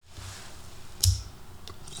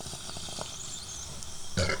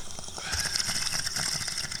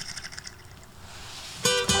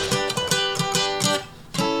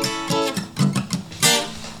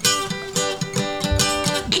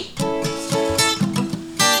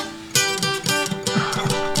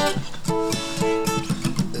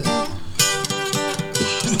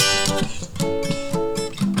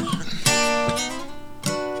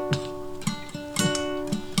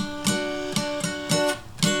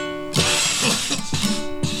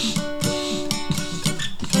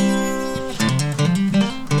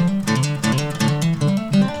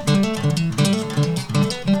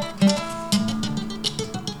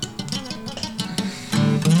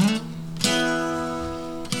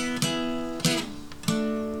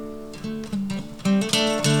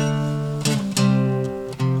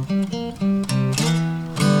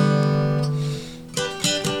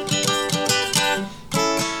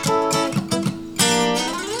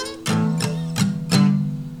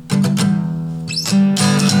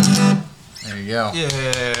go.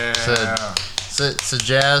 Yeah. It's a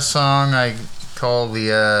jazz song I call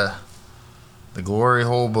the Glory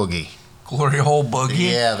Hole Boogie. Glory Hole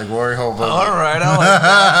Boogie? Yeah, the Glory Hole Boogie. All right, I like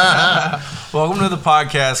that. Welcome to the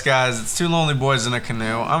podcast, guys. It's Two Lonely Boys in a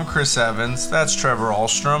Canoe. I'm Chris Evans. That's Trevor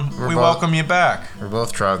Alstrom. We welcome you back. We're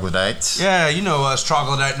both troglodytes. Yeah, you know us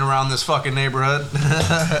troglodyting around this fucking neighborhood.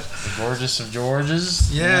 The Gorgeous of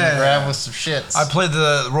Georges. Yeah. Grab with some shits. I played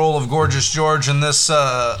the role of Gorgeous George in this,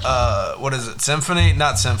 what is it, symphony?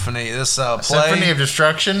 Not symphony, this play. Symphony of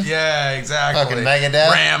Destruction? Yeah, exactly. Fucking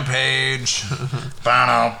Megadeth. Rampage.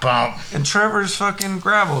 Bump. And Trevor's fucking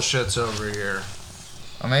gravel shits over here.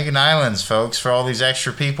 I'm making islands, folks, for all these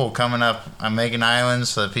extra people coming up. I'm making islands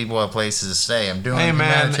so that people have places to stay. I'm doing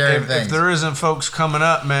humanitarian things. If there isn't folks coming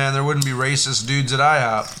up, man, there wouldn't be racist dudes at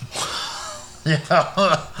IHOP. Yeah,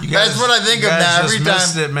 that's what I think of now every time. You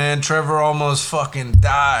missed it, man. Trevor almost fucking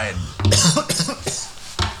died.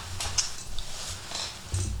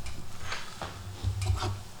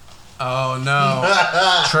 Oh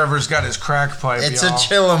no! Trevor's got his crack pipe. It's y'all. a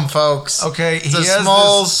Chillum, folks. Okay, it's a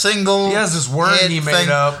small single. He has this word he made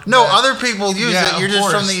up. No, other people use it. You're just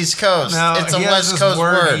from the East Coast. No, it's a West Coast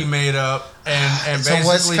word he made up, and it's basically, a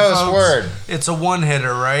West Coast folks, word. It's a one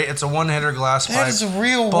hitter, right? It's a one hitter glass pipe. That is a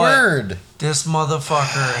real word. This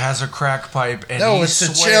motherfucker has a crack pipe, and it's a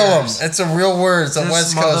Chillum. It's a real word. It's a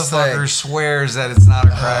West Coast thing. This motherfucker swears that it's not a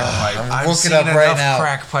crack pipe. I've seen enough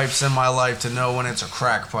crack pipes in my life to know when it's a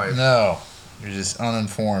crack pipe. No. You're just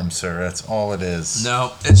uninformed, sir. That's all it is.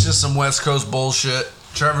 No, it's just some West Coast bullshit.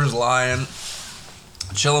 Trevor's lying.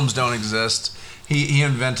 Chillums don't exist. He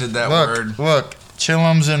invented that word. Look,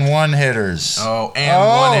 Chillums and one hitters. Oh,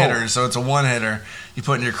 one hitter. So it's a one hitter. You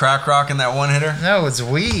putting your crack rock in that one hitter? No, it's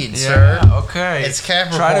weed, sir. Okay. It's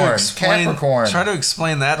Capricorn. Try to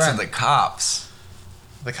explain that to the cops.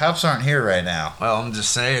 The cops aren't here right now. Well, I'm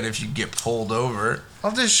just saying, if you get pulled over.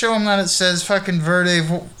 I'll just show them that it says fucking Verde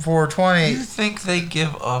 420. You think they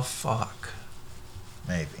give a fuck?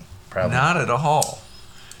 Maybe. Probably. Not at all.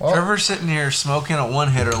 Well, Trevor's sitting here smoking a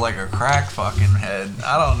one-hitter like a crack fucking head.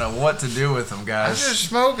 I don't know what to do with him, guys. I'm just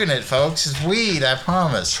smoking it, folks. It's weed, I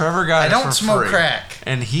promise. Trevor got it for free. I don't smoke crack.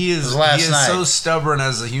 And he is so stubborn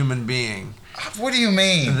as a human being. What do you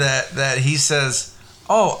mean? That he says,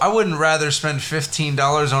 oh, I wouldn't rather spend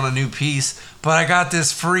 $15 on a new piece, but I got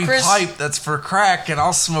this free pipe that's for crack, and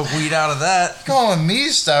I'll smoke weed out of that. Calling me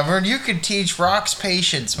stubborn? You could teach rocks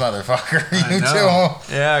patience, motherfucker. I know.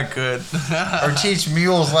 Yeah, I could. Or teach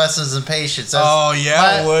mules lessons in patience.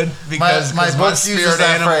 I would. Because my book uses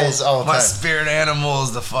that phrase all the time. My spirit animal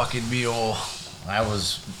is the fucking mule. That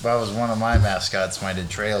was one of my mascots when I did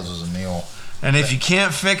trails, was a mule. And if you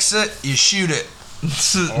can't fix it, you shoot it.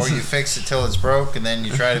 Or you fix it till it's broke, and then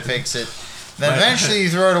you try to fix it. Then eventually you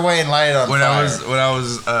throw it away and light it on fire. When I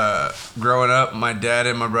was growing up, my dad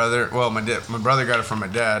and my brother, my brother got it from my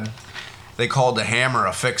dad. They called the hammer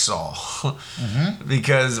a fix-all.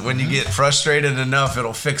 Because when you get frustrated enough,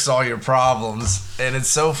 it'll fix all your problems. And it's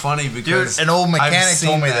so funny because... Dude, an old mechanic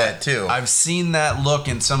told me that too. I've seen that look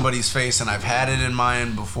in somebody's face, and I've had it in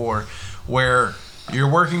mine before, where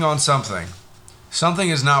you're working on something. Something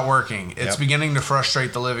is not working. It's beginning to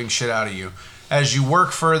frustrate the living shit out of you. As you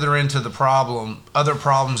work further into the problem, other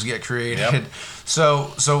problems get created. Yep.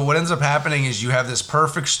 So what ends up happening is you have this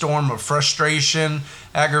perfect storm of frustration,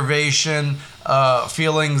 aggravation,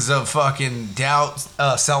 feelings of fucking doubt,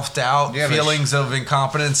 self-doubt, feelings of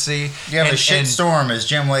incompetency. You have a shit storm, as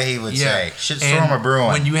Jim Leahy would say. Shit storm of brewing.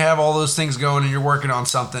 When you have all those things going and you're working on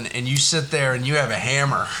something and you sit there and you have a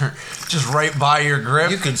hammer just right by your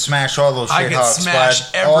grip. You can smash all those shit hawks, bud. I can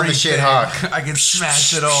smash everything. All the shit hawk. I can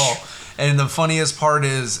smash it all. And the funniest part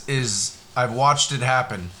is I've watched it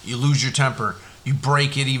happen. You lose your temper. You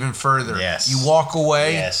break it even further. Yes. You walk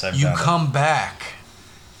away. Yes, you come back.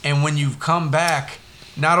 And when you've come back,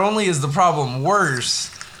 not only is the problem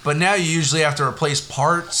worse, but now you usually have to replace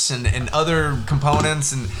parts and other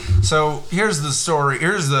components. And so here's the story.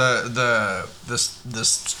 Here's the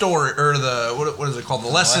story, or what is it called? The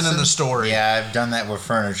lesson in the story. Yeah, I've done that with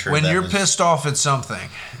furniture. When you're pissed off at something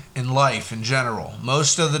in life in general,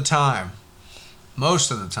 most of the time,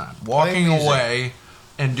 walking away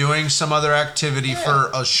and doing some other activity for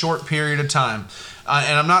a short period of time,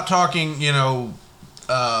 and I'm not talking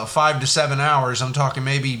 5 to 7 hours. I'm talking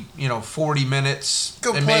maybe 40 minutes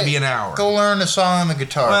maybe an hour. Go learn a song on the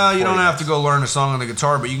guitar. Well, you don't have to go learn a song on the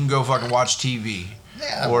guitar, but you can go fucking watch TV.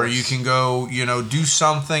 Yeah, or you can go do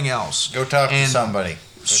something else. Go talk to somebody.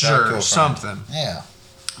 Sure, something. Yeah.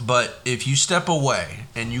 But if you step away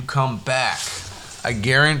and you come back, I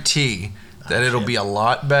guarantee that it'll be a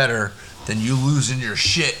lot better than you losing your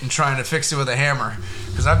shit and trying to fix it with a hammer.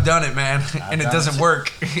 Because I've done it, man, and it doesn't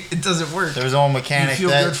work. It doesn't work. There was an old mechanic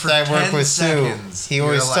that I worked with seconds. too. He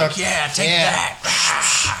always like, yeah, take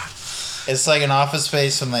that. It's like an Office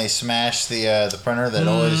Space when they smashed the printer that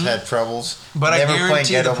always had troubles. But I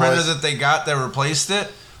guarantee the printer that they got that replaced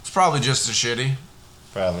it was probably just as shitty.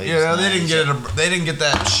 Probably. Yeah, they didn't get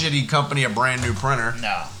that shitty company a brand new printer.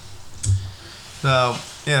 No. So,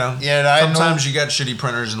 sometimes you got shitty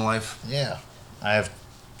printers in life. Yeah. I have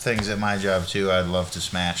things at my job too I'd love to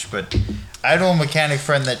smash. But I had an old mechanic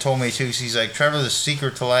friend that told me too, he's like, Trevor, the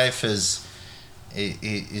secret to life is,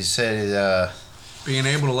 he said, being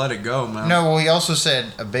able to let it go, man. No, well, he also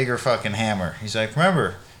said a bigger fucking hammer. He's like,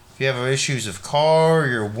 remember, if you have issues of car or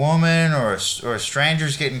your woman or a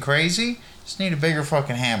stranger's getting crazy, just need a bigger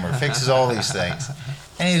fucking hammer. It fixes all these things.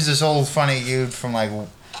 And he's this old funny dude from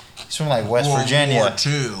he's from West Virginia. World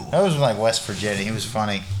War II. That was from West Virginia. He was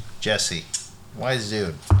funny. Jesse. Wise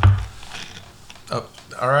dude. Oh,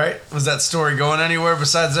 all right. Was that story going anywhere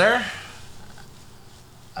besides there?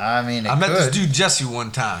 I mean, I met this dude Jesse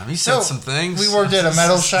one time. He said some things. We worked at a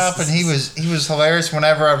metal shop, and he was hilarious.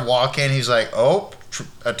 Whenever I'd walk in, he's like, "Oh,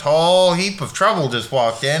 a tall heap of trouble just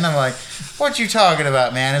walked in." I'm like, "What you talking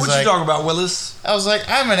about, man?" What you talking about, Willis? I was like,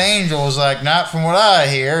 "I'm an angel." He's like, "Not from what I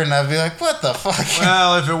hear," and I'd be like, "What the fuck?"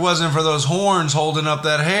 Well, if it wasn't for those horns holding up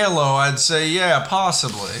that halo, I'd say, yeah,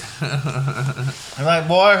 possibly. I'm like,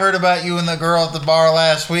 "Boy, I heard about you and the girl at the bar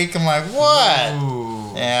last week." I'm like, "What?"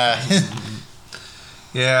 Ooh. Yeah.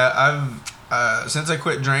 Yeah, I've since I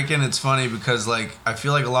quit drinking, it's funny because I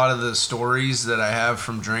feel like a lot of the stories that I have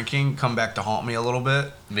from drinking come back to haunt me a little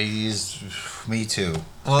bit. Me too.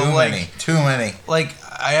 Well, Too many.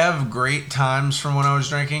 I have great times from when I was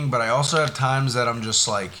drinking, but I also have times that I'm just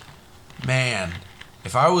like, man,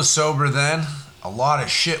 if I was sober then, a lot of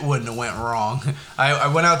shit wouldn't have went wrong.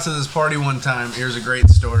 I went out to this party one time. Here's a great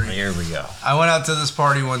story. Here we go. I went out to this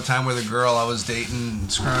party one time with a girl I was dating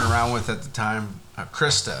and screwing around with at the time.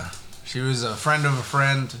 Krista. She was a friend of a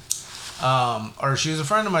friend, or she was a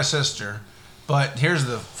friend of my sister. But here's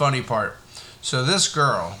the funny part. So this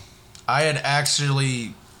girl, I had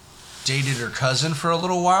actually dated her cousin for a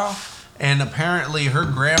little while, and apparently her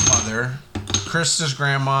grandmother, Krista's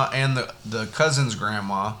grandma, and the cousin's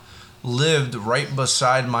grandma lived right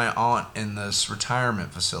beside my aunt in this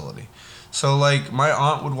retirement facility. So my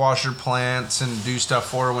aunt would wash her plants and do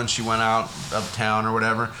stuff for her when she went out uptown or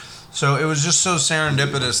whatever. So it was just so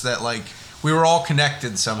serendipitous that we were all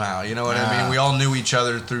connected somehow. You know what I mean? We all knew each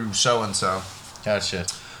other through so and so. Gotcha.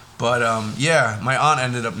 But yeah, my aunt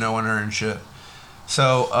ended up knowing her and shit.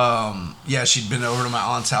 So yeah, she'd been over to my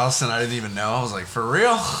aunt's house and I didn't even know. I was like, for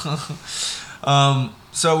real?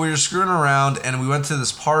 So we were screwing around and we went to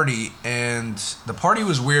this party, and the party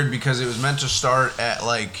was weird because it was meant to start at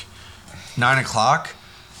 9 o'clock,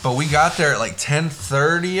 but we got there at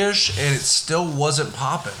 10:30ish and it still wasn't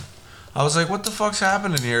popping. I was like, what the fuck's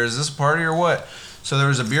happening here? Is this a party or what? So there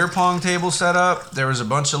was a beer pong table set up. There was a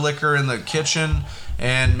bunch of liquor in the kitchen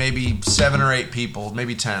and maybe 7 or 8 people,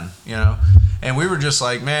 maybe 10, And we were just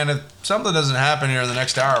like, man, if something doesn't happen here in the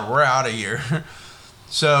next hour, we're out of here.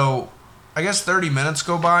 So I guess 30 minutes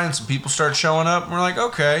go by and some people start showing up. And we're like,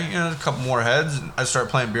 okay, a couple more heads. And I start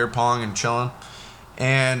playing beer pong and chilling.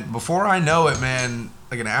 And before I know it, man,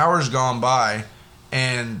 an hour's gone by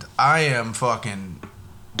and I am fucking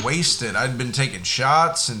wasted. I'd been taking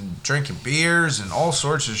shots and drinking beers and all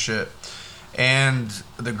sorts of shit. And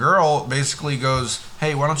the girl basically goes,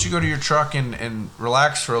 hey, why don't you go to your truck and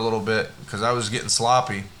relax for a little bit? Because I was getting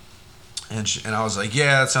sloppy. And I was like,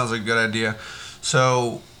 yeah, that sounds like a good idea.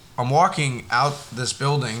 So I'm walking out this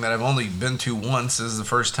building that I've only been to once. This is the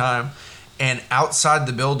first time. And outside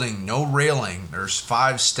the building, no railing. There's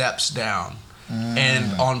 5 steps down.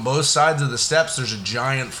 And on both sides of the steps, there's a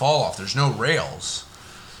giant fall off. There's no rails.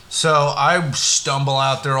 So I stumble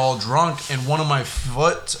out there all drunk, and one of my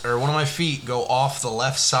feet go off the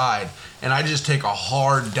left side, and I just take a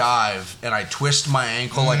hard dive, and I twist my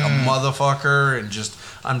ankle like a motherfucker, and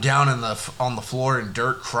I'm down on the floor in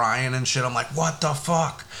dirt crying and shit. I'm like, what the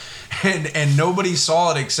fuck? And nobody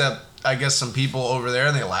saw it except I guess some people over there,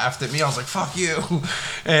 and they laughed at me. I was like, fuck you.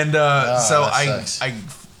 And so I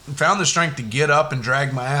found the strength to get up and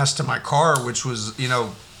drag my ass to my car, which was,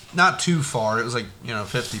 not too far. It was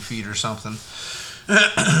 50 feet or something.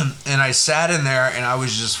 And I sat in there and I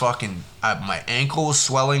was just my ankle was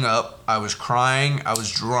swelling up. I was crying. I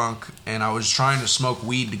was drunk. And I was trying to smoke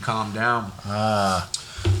weed to calm down.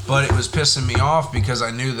 But it was pissing me off because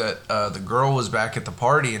I knew that the girl was back at the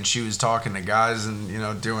party and she was talking to guys and,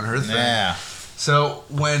 doing her thing. Yeah. So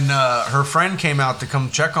when her friend came out to come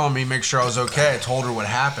check on me, make sure I was okay, I told her what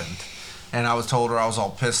happened. And I was told her I was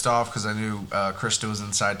all pissed off because I knew Krista was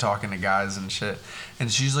inside talking to guys and shit. And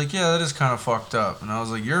she's like, yeah, that is kind of fucked up. And I was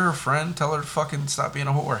like, you're her friend. Tell her to fucking stop being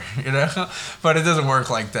a whore, you know? But it doesn't work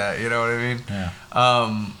like that, you know what I mean?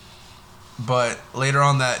 Yeah. But later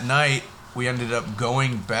on that night, we ended up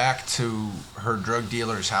going back to her drug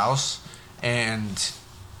dealer's house. And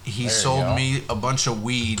he sold me a bunch of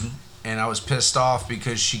weed. And I was pissed off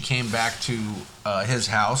because she came back to his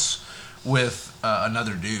house with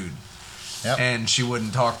another dude. Yep. And she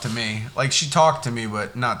wouldn't talk to me. Like, she talked to me,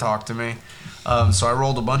 but not talk to me. So I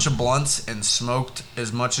rolled a bunch of blunts and smoked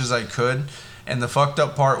as much as I could. And the fucked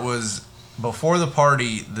up part was, before the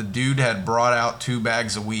party, the dude had brought out 2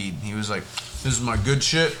 bags of weed. He was like, this is my good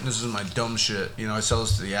shit, this is my dumb shit. You know, I sell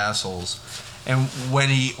this to the assholes. And when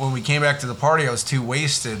we came back to the party, I was too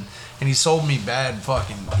wasted. And he sold me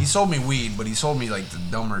he sold me weed, but he sold me, like, the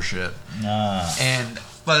dumber shit. And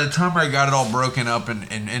by the time I got it all broken up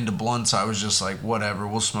and into blunts, I was just like, whatever,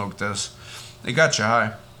 we'll smoke this. It got you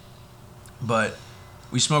high. But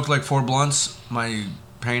we smoked like 4 blunts. My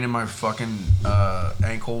pain in my fucking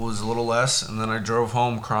ankle was a little less. And then I drove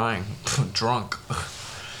home crying, drunk.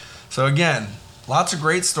 So again, lots of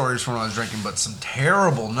great stories from when I was drinking, but some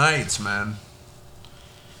terrible nights, man.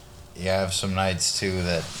 Yeah, I have some nights too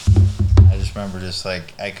that I just remember just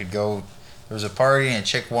like I could go. There was a party and a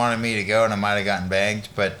chick wanted me to go and I might have gotten banged,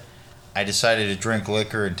 but I decided to drink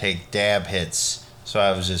liquor and take dab hits. So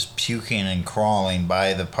I was just puking and crawling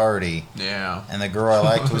by the party. Yeah. And the girl I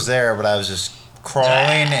liked was there, but I was just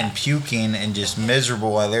crawling and puking and just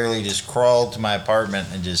miserable. I literally just crawled to my apartment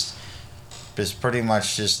and just pretty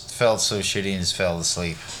much just felt so shitty and just fell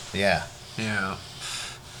asleep. Yeah. Yeah.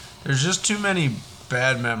 There's just too many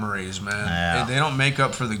bad memories, man. Yeah. They don't make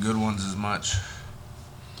up for the good ones as much.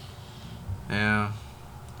 Yeah.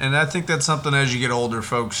 And I think that's something as you get older,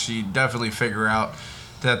 folks, you definitely figure out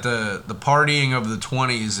that the partying of the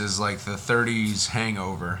 20s is like the 30s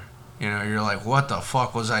hangover. You know, you're like, what the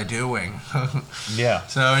fuck was I doing? Yeah.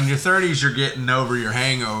 So in your 30s, you're getting over your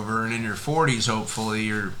hangover, and in your 40s, hopefully,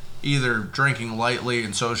 you're either drinking lightly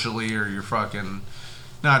and socially, or you're fucking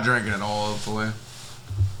not drinking at all, hopefully.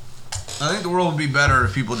 I think the world would be better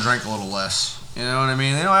if people drank a little less. You know what I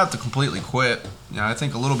mean? They don't have to completely quit. You know, I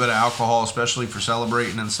think a little bit of alcohol, especially for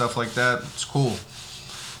celebrating and stuff like that, it's cool.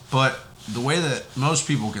 But the way that most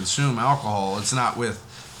people consume alcohol, it's not with,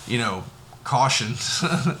 you know, caution.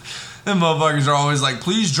 Them motherfuckers are always like,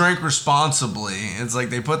 please drink responsibly. It's like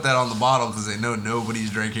they put that on the bottle because they know nobody's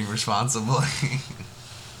drinking responsibly.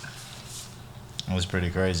 It was pretty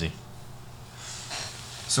crazy.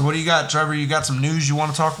 So what do you got, Trevor? You got some news you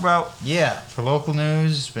want to talk about? Yeah, for local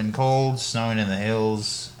news, it's been cold, snowing in the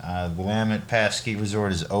hills. The Willamette Pass Ski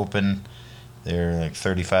Resort is open. They're like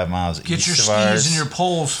 35 miles Get east your of skis ours. and your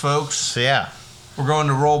poles, folks. So yeah. We're going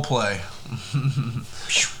to role play.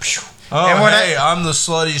 Oh, And hey, I'm the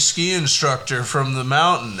slutty ski instructor from the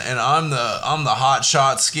mountain, and I'm the hot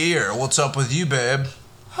shot skier. What's up with you, babe?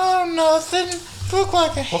 Oh, nothing. You look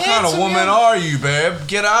like a What kind of woman are you, babe?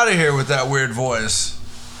 Get out of here with that weird voice.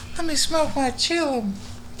 Let me smoke my Chillum.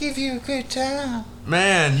 Give you a good time.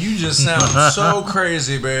 Man, you just sound so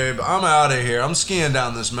crazy, babe. I'm out of here. I'm skiing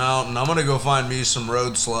down this mountain. I'm gonna go find me some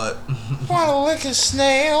road slut. Want to lick a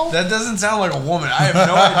snail? That doesn't sound like a woman. I have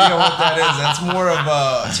no idea what that is. That's more of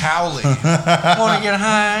a towelly. Want to get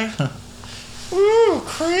high? Ooh,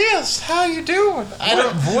 Chris, how you doing?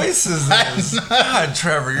 What voice is this? God,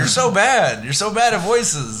 Trevor, you're so bad. You're so bad at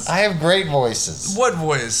voices. I have great voices. What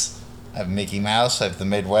voice? I have Mickey Mouse. I have the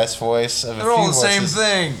Midwest voice. I have They're a few all the same voices.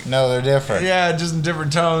 thing. No, they're different. Yeah, just in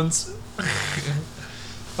different tones.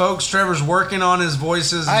 Folks, Trevor's working on his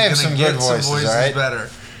voices. I have He's some gonna good get some voices, voices alright? better.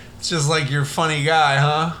 It's just like you're a funny guy,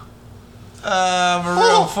 huh? I'm a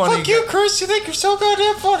real funny fuck you, Chris. You think you're so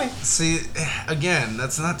goddamn funny. See, again,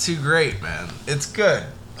 that's not too great, man. It's good.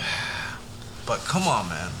 But come on,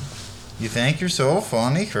 man. You think you're so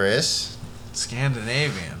funny, Chris?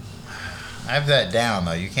 Scandinavian. I have that down,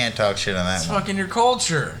 though. You can't talk shit on that It's one. fucking your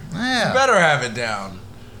culture. Yeah. You better have it down.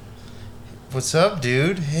 What's up,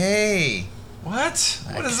 dude? Hey. What?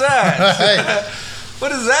 What is that?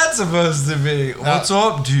 What is that supposed to be? What's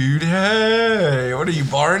up, dude? Hey. What are you,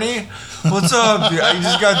 Barney? What's up, dude? I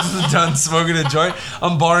just got done smoking a joint.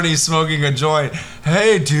 I'm Barney smoking a joint.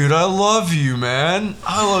 Hey, dude, I love you, man.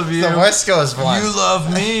 I love you. The West Coast one. You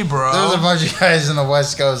love me, bro. There's a bunch of guys in the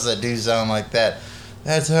West Coast that do sound like that.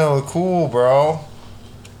 That's hella cool, bro.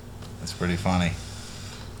 That's pretty funny.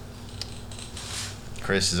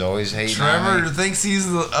 Chris is always hating on Trevor me. thinks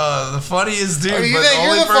he's the funniest dude, Oh, you but think the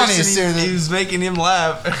you're only the person funniest dude. who's making him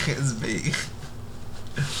laugh is me.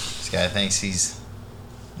 This guy thinks he's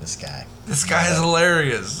This guy. This guy is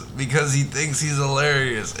hilarious because he thinks he's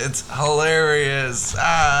hilarious. It's hilarious.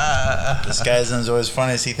 Ah. This guy isn't always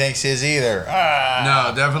funny as he thinks he is either. Ah.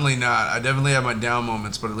 No, definitely not. I definitely have my down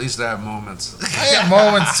moments, but at least I have moments. I have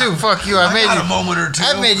moments too. Fuck you. I got a moment or two.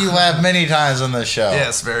 I've made you laugh many times on this show.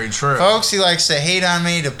 Yes, very true. Folks, he likes to hate on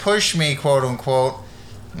me, to push me, quote unquote.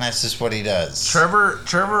 And that's just what he does.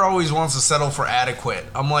 Trevor always wants to settle for adequate.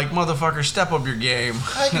 I'm like, motherfucker, step up your game.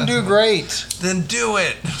 I can do great. Then do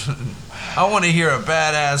it. I want to hear a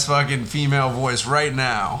badass fucking female voice right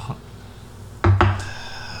now.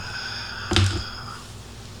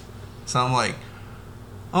 So I'm like,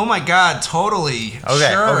 oh my god, totally.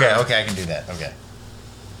 Okay, sure. okay, I can do that. Okay.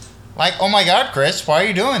 Like, oh my god, Chris, why are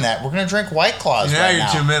you doing that? We're gonna drink White Claws now right you're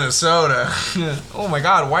now. to Minnesota. Oh my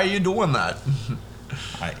god, why are you doing that?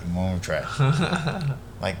 Alright, one more try.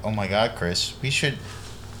 Like, oh my god, Chris, we should.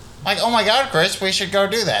 Like, oh my god, Chris, we should go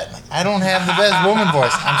do that. Like, I don't have the best woman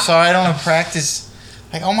voice. I'm sorry, I don't have practice.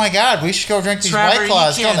 Like, oh my god, we should go drink these Trevor, White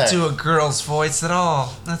Claws. you can't do a girl's voice at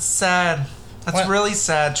all. That's sad. That's really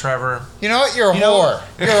sad, Trevor. You know what? You're a whore.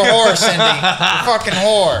 You're a whore, Cindy. You're a fucking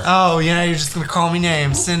whore. Oh, yeah, you're just gonna call me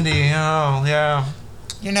names, Cindy. Oh, yeah.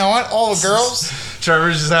 You know what? All the girls.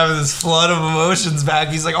 Trevor's just having this flood of emotions back.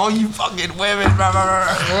 He's like, oh, you fucking women.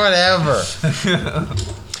 Whatever.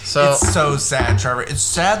 So it's so sad, Trevor. It's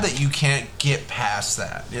sad that you can't get past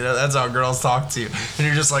that. You know, that's how girls talk to you. And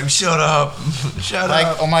you're just like, shut up. Shut like,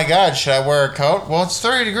 up. oh my god, should I wear a coat? Well, it's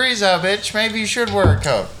 30 degrees out, bitch. Maybe you should wear a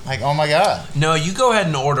coat. Like, oh my god. No, you go ahead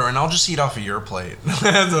and order, and I'll just eat off of your plate.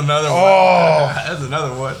 That's another one. Oh. That's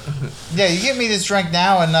another one. Yeah, you get me this drink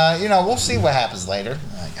now, and, we'll see what happens later.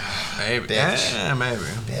 Like, maybe. Bitch. Yeah, maybe.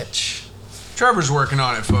 Bitch. Trevor's working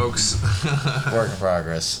on it, folks. Work in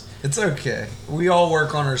progress. It's okay. We all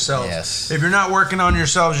work on ourselves. Yes. If you're not working on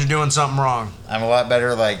yourselves, you're doing something wrong. I'm a lot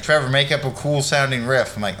better, like, Trevor, make up a cool sounding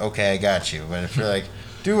riff. I'm like, okay, I got you. But if you're like,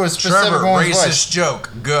 do a specific Trevor, one's racist voice.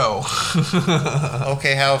 joke. Go.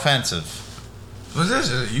 Okay, how offensive? What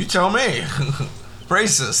is it? You tell me.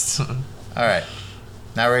 Racist. All right.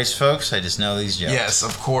 Not racist, folks. I just know these jokes. Yes,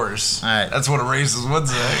 of course. All right. That's what a racist would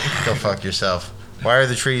say. Go fuck yourself. Why are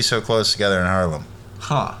the trees so close together in Harlem?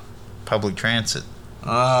 Huh. Public transit.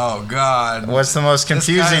 Oh, God. What's the most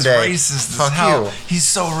confusing this day? guy's racist Fuck as hell. you. He's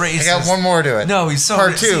so racist. I got one more to it. No, he's so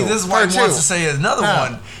Part racist. two. See, this is why Part he wants two. to say another No.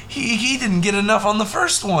 one. He didn't get enough on the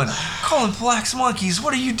first one. Calling blacks monkeys.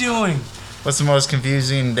 What are you doing? What's the most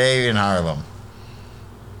confusing day in Harlem?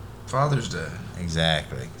 Father's Day.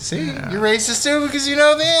 Exactly. See, Yeah. you're racist too because you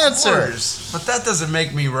know the answer. But that doesn't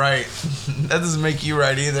make me right. That doesn't make you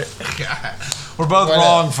right either. We're both What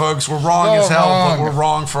wrong, folks. We're wrong We're as hell, wrong. but we're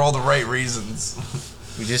wrong for all the right reasons.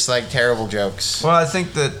 We just like terrible jokes. Well, I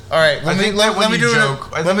think that. All right, let me think that when do you joke,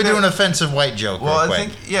 I let me think do that- an offensive white joke. Well, real I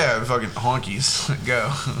quick. think fucking honkies. Go.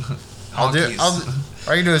 I'll do. Honkies.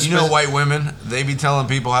 Are you doing? You know, white women, they be telling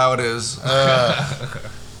people how it is.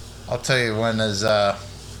 I'll tell you when is.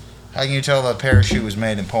 How can you tell a parachute was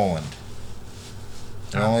made in Poland?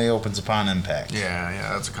 It only opens upon impact.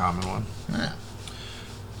 Yeah, that's a common one. Yeah.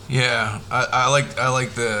 Yeah, I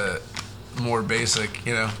like the more basic,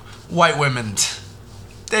 white women.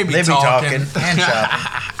 They be talking. and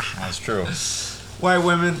shopping. That's true. White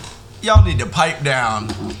women, y'all need to pipe down.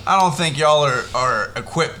 I don't think y'all are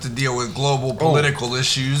equipped to deal with global political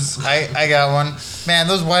issues. I got one. Man,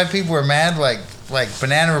 those white people were mad like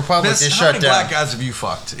Banana Republic Miss, just how shut many down. black guys have you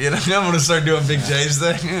fucked? I'm gonna start doing Big J's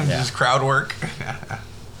thing and Yeah. just crowd work.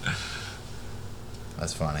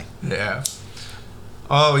 That's funny. Yeah.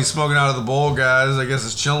 Oh, he's smoking out of the bowl, guys. I guess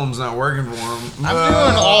his Chillum's not working for him. I'm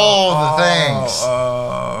doing all the things.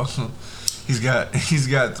 Oh. He's got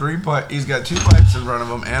two pipes in front of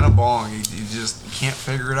him and a bong. He just can't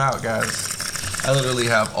figure it out, guys. I literally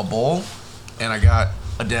have a bowl and I got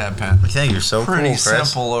a dab pen. I think you're so Pretty cool,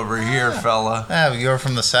 Chris. simple over here, fella. Yeah, you're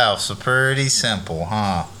from the South, so pretty simple,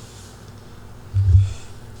 huh?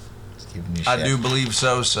 Just giving you I shit. do believe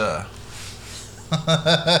so, sir.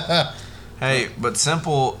 Hey, but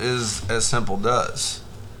simple is as simple does.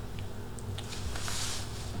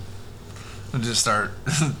 We'll just start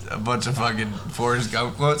a bunch of fucking Forrest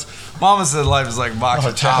Gump quotes. Mama said life is like a box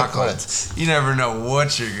of chocolates. You never know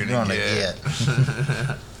what you're gonna get.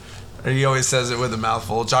 And he always says it with a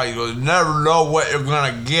mouthful of chocolate. He goes, never know what you're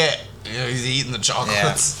gonna get. He's eating the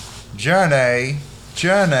chocolates. Journey.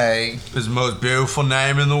 His most beautiful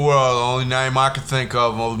name in the world. The only name I could think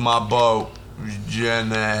of was my boat. Was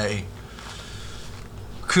Jenny.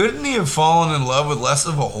 Couldn't he have fallen in love with less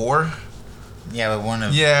of a whore? Yeah, but wouldn't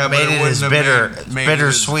have Yeah, made but it wouldn't as have bitter, made it as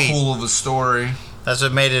bittersweet. cool of a story. That's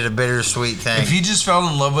what made it a bittersweet thing. If he just fell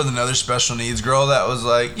in love with another special needs girl that was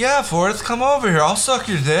like, yeah, Forrest, come over here. I'll suck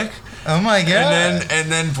your dick. Oh my god!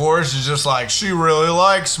 And then Forrest is just like, she really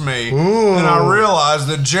likes me. Ooh. And I realized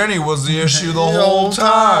that Jenny was the issue the whole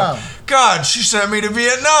time. God, she sent me to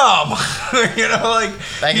Vietnam. You know, like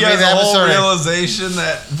that he has a whole realization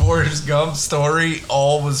that Forrest Gump's story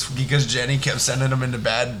all was because Jenny kept sending him into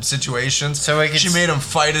bad situations. So she made him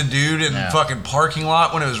fight a dude in the fucking parking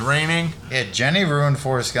lot when it was raining. Yeah, Jenny ruined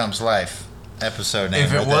Forrest Gump's life. Episode name.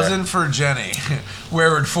 If it wasn't for Jenny,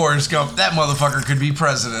 where would Forrest Gump? That motherfucker could be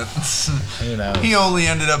president. Who knows? He only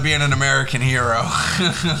ended up being an American hero.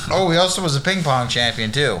 Oh, he also was a ping pong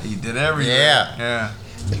champion too. He did everything. Yeah.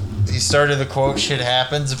 He started the quote "shit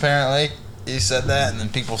happens." Apparently, he said that, and then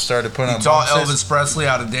people started putting. He taught Elvis Presley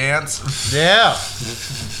how to dance. Yeah.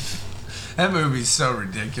 That movie's so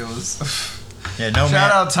ridiculous. Yeah,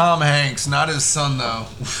 shout out Tom Hanks, not his son though.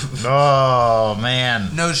 Oh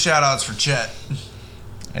man. No shout outs for Chet.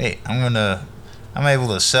 Hey, I'm able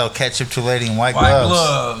to sell ketchup to a lady in white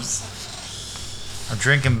gloves. I'm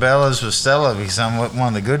drinking Bellas with Stella because I'm one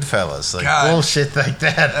of the good fellas. Like God, bullshit like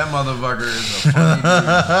that. That motherfucker is a funny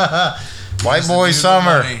dude. White boy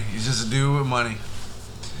summer. He's just a dude with money.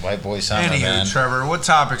 White boy summer. Anywho, man. Trevor, what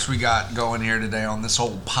topics we got going here today on this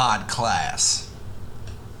whole pod class?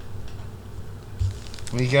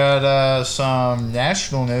 We got some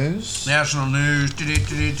national news. National news.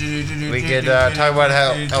 We could talk about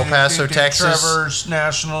how El Paso, Texas. Trevor's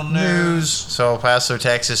national news. So El Paso,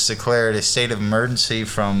 Texas declared a state of emergency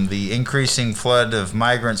from the increasing flood of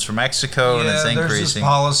migrants from Mexico, and it's increasing. There's this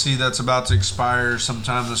policy that's about to expire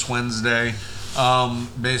sometime this Wednesday.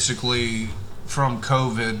 Basically, from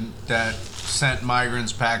COVID, that sent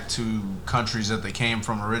migrants back to countries that they came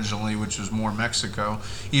from originally, which was more Mexico,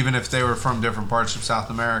 even if they were from different parts of South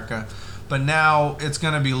America. But now it's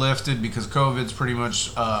going to be lifted because COVID's pretty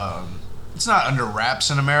much, it's not under wraps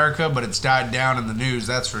in America, but it's died down in the news,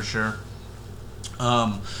 that's for sure.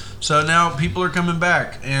 So now people are coming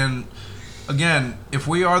back. And again, if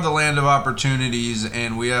we are the land of opportunities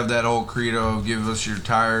and we have that whole credo of give us you're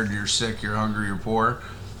tired, you're sick, you're hungry, you're poor,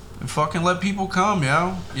 and fucking let people come,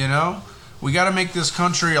 you know? We got to make this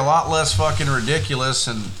country a lot less fucking ridiculous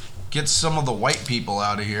and get some of the white people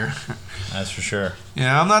out of here. That's for sure.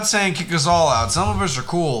 Yeah, I'm not saying kick us all out. Some of us are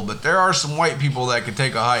cool, but there are some white people that could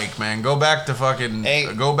take a hike, man. Go back to fucking...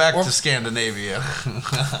 go back to Scandinavia.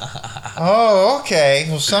 Oh, okay.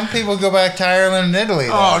 Well, some people go back to Ireland and Italy,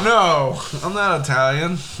 though. Oh, no. I'm not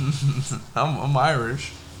Italian. I'm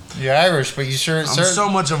Irish. You're Irish, but you sure... I'm so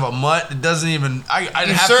much of a mutt, it doesn't even... I'd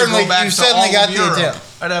have to go back to all of Europe.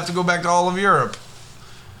 I'd have to go back to all of Europe.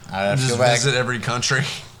 I'd have to go back. Visit every country.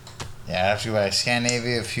 Yeah, I'd have to go back to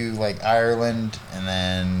Scandinavia, a few, like, Ireland, and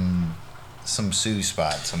then some Sioux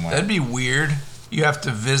spot somewhere. That'd be weird. You have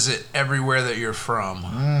to visit everywhere that you're from.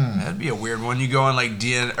 That'd be a weird one. You go on, like,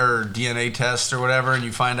 DNA test or whatever, and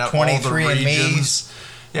you find out all the regions...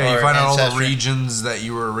 Yeah, you find out all the regions that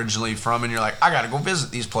you were originally from, and you're like, I gotta go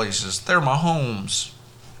visit these places. They're my homes.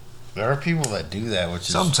 There are people that do that, which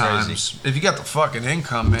is sometimes crazy. If you got the fucking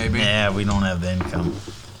income, maybe. Yeah, we don't have the income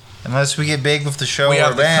unless we get big with the show. We or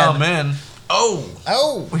have to band. come in.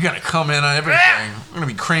 Oh, we gotta come in on everything. We're gonna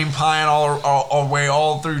be cream pieing all way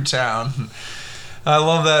all through town. I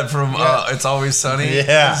love that from It's Always Sunny.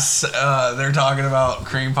 Yeah. They're talking about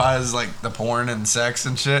cream pies, like the porn and sex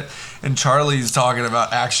and shit. And Charlie's talking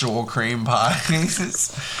about actual cream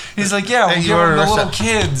pies. He's like, yeah, we'll give them to little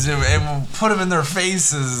kids and we'll put them in their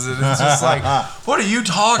faces. And it's just like, what are you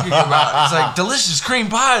talking about? It's like, delicious cream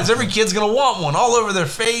pies. Every kid's going to want one all over their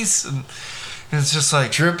face. And it's just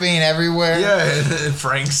like... dripping everywhere. Yeah. And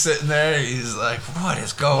Frank's sitting there. He's like, what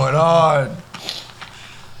is going on?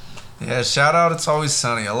 Yeah, shout out It's Always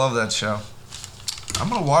Sunny. I love that show. I'm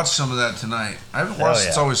going to watch some of that tonight. I haven't watched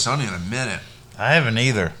It's Always Sunny in a minute. I haven't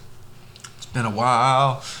either. It's been a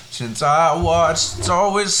while since I watched It's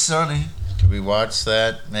Always Sunny. Did we watch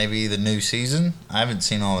that? Maybe the new season? I haven't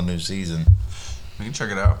seen all the new season. We can check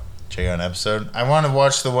it out. Check out an episode. I want to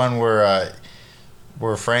watch the one where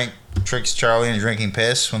Frank tricks Charlie into drinking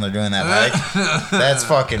piss when they're doing that hike. That's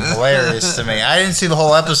fucking hilarious to me. I didn't see the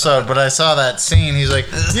whole episode, but I saw that scene. He's like,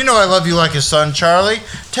 you know I love you like a son, Charlie.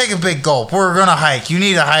 Take a big gulp. We're going to hike. You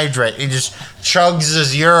need to hydrate. He just chugs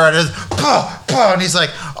his urine and he's like,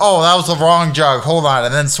 oh, that was the wrong jug. Hold on.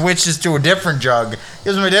 And then switches to a different jug.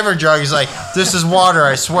 Gives him a different jug. He's like, this is water,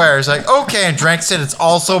 I swear. He's like, okay, and drinks it. It's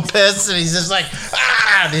also piss. And he's just like,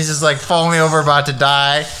 ah! And he's just like falling over, about to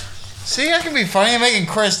die. See, I can be funny. I'm making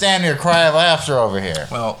Chris down here cry of laughter over here.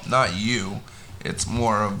 Well, not you. It's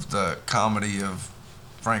more of the comedy of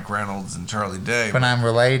Frank Reynolds and Charlie Day. But I'm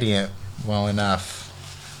relating it. Well, enough.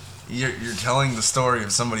 You're telling the story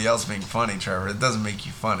of somebody else being funny, Trevor. It doesn't make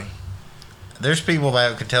you funny. There's people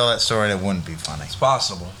that could tell that story that wouldn't be funny. It's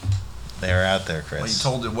possible. They're out there, Chris. Well, you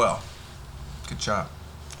told it well. Good job.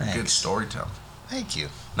 Thanks. Good storytelling. Thank you.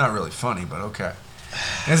 Not really funny, but okay.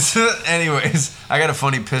 Anyways, I got a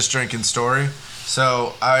funny piss drinking story.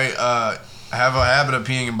 So I have a habit of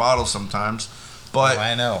peeing in bottles sometimes, but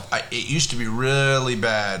I know. It used to be really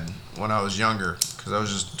bad when I was younger because I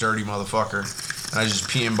was just a dirty motherfucker, and I just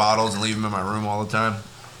pee in bottles and leave them in my room all the time.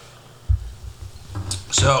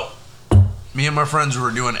 So me and my friends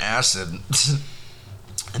were doing acid,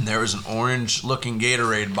 and there was an orange-looking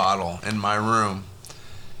Gatorade bottle in my room,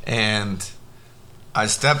 and I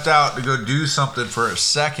stepped out to go do something for a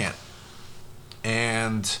second,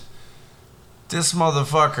 and this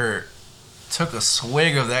motherfucker took a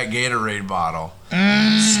swig of that Gatorade bottle,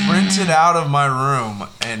 sprinted out of my room,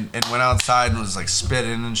 and went outside and was like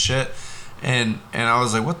spitting and shit. And I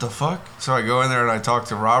was like, what the fuck? So I go in there and I talk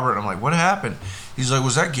to Robert, and I'm like, what happened? He's like,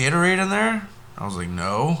 was that Gatorade in there? I was like,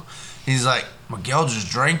 no. He's like, Miguel just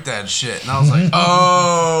drank that shit. And I was like,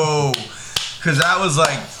 oh. Because that was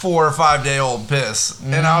like 4 or 5 day old piss.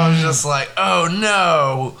 And I was just like, oh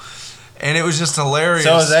no. And it was just hilarious.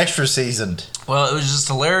 So it was extra seasoned. Well, it was just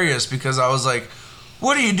hilarious because I was like,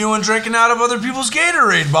 what are you doing drinking out of other people's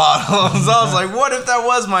Gatorade bottles? I was like, what if that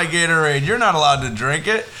was my Gatorade? You're not allowed to drink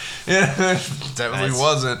it. Definitely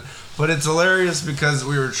wasn't. But it's hilarious because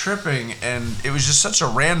we were tripping and it was just such a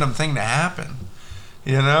random thing to happen.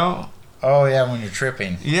 You know? Oh yeah, when you're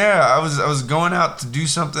tripping. Yeah, I was going out to do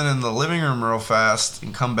something in the living room real fast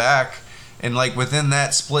and come back, and like within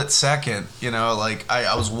that split second, you know, like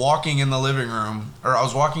I was walking in the living room, or I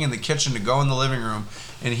was walking in the kitchen to go in the living room,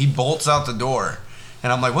 and he bolts out the door,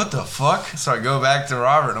 and I'm like, what the fuck? So I go back to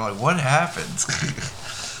Robert and I'm like, what happened?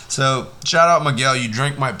 So shout out Miguel, you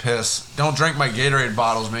drink my piss. Don't drink my Gatorade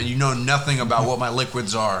bottles, man. You know nothing about what my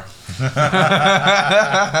liquids are.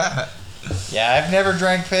 Yeah, I've never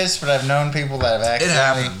drank piss, but I've known people that have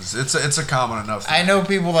accidentally... It happens. It's a common enough thing. I know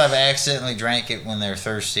people that have accidentally drank it when they're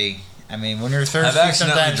thirsty. I mean, when you're thirsty, I've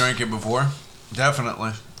accidentally sometimes... drank it before.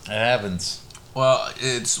 Definitely. It happens. Well,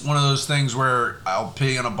 it's one of those things where I'll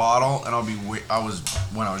pee in a bottle, and when I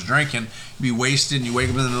was drinking, be wasted, and you wake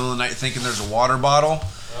up in the middle of the night thinking there's a water bottle,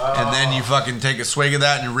 and then you fucking take a swig of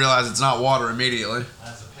that, and you realize it's not water immediately.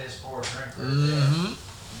 That's a piss poor drink right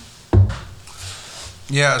there.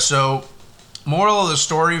 Yeah, so moral of the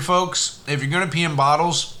story, folks, if you're going to pee in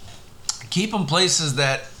bottles, keep them places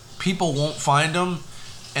that people won't find them,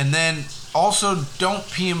 and then also don't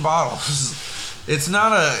pee in bottles. It's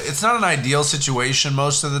not an ideal situation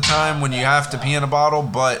most of the time when you have to pee in a bottle,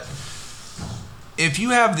 but if you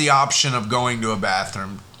have the option of going to a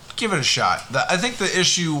bathroom, give it a shot. I think the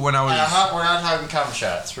issue when I was... we're not talking cum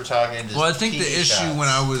shots. We're talking just Well, I think the issue shots. when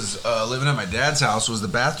I was living at my dad's house was the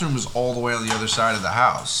bathroom was all the way on the other side of the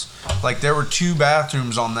house. Like, there were 2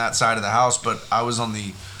 bathrooms on that side of the house, but I was on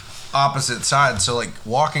the opposite side. So, like,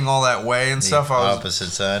 walking all that way and stuff, I was... opposite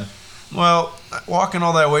side? Well, walking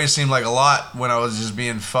all that way seemed like a lot when I was just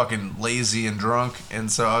being fucking lazy and drunk.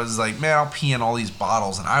 And so I was like, man, I'll pee in all these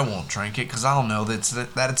bottles and I won't drink it because I'll know that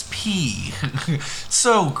it's pee.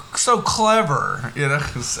 so clever. You know?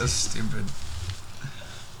 So stupid.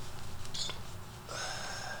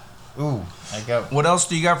 Ooh, I got... What else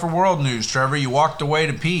do you got for world news, Trevor? You walked away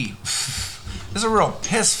to pee. This is a real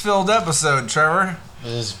piss-filled episode, Trevor. It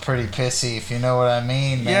is pretty pissy, if you know what I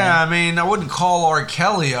mean, man. Yeah, I mean, I wouldn't call R.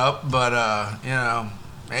 Kelly up, but, you know,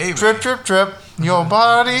 maybe. Trip, trip, trip. Your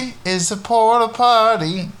body is a porta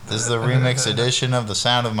potty. This is the remix edition of The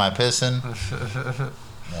Sound of My Pissin'.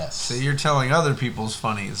 Yes. So you're telling other people's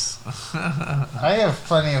funnies. I have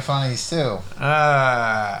plenty of funnies, too.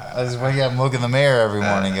 I just wake up and look in the mirror every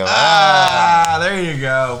morning and go, there you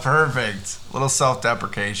go. Perfect. Little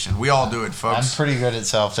self-deprecation. We all do it, folks. I'm pretty good at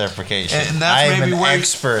self-deprecation. And that's maybe where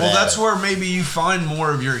expert that's where maybe you find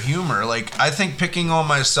more of your humor. Like, I think picking on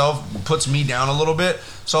myself puts me down a little bit,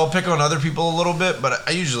 so I'll pick on other people a little bit, but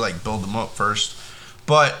I usually like build them up first.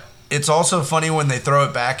 But it's also funny when they throw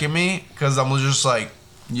it back at me, because I'm just like,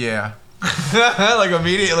 yeah. Like,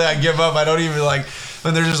 immediately I give up. I don't even like,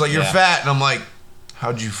 when they're just like, you're fat, and I'm like,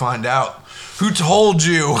 how'd you find out? Who told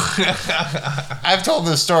you? I've told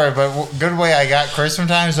this story, but good way I got Chris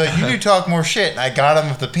sometimes. Like, you do talk more shit. I got him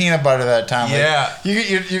with the peanut butter that time. Yeah.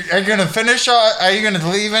 Like, are you going to finish? Are you going to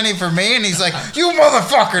leave any for me? And he's like, you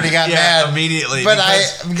motherfucker. And he got mad. Immediately. But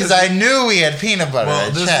because I knew he had peanut butter.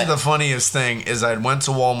 Well, this is the funniest thing, is I went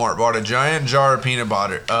to Walmart, bought a giant jar of peanut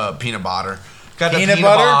butter. Got the peanut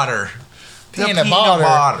butter. Peanut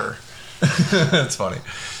butter? That's funny.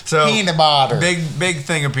 So peanut butter. Big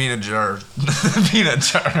thing of peanut jar. Peanut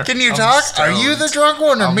jar. Can you talk? Stoned. Are you the drunk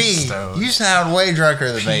one or I'm me? stoned. You sound way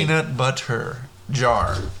drunker than me. Peanut butter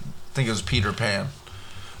jar. I think it was Peter Pan.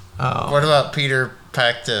 What about Peter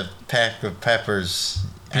packed a pack of peppers?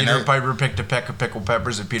 Peter Piper picked a peck of pickled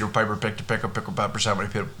peppers, and Peter Piper picked a peck of pickled peppers. How many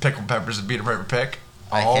pickled peppers did Peter Piper pick?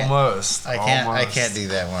 Almost. I can't do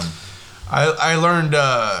that one. I learned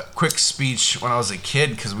quick speech when I was a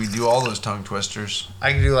kid because we do all those tongue twisters.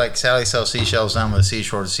 I can do like Sally sells seashells down by the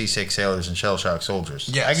seashore to seasick sailors and shell shock soldiers.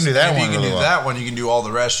 Yeah, I can do that one. If you can do that one, you can do all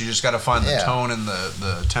the rest. You just got to find the tone and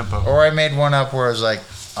the tempo. Or I made one up where it was like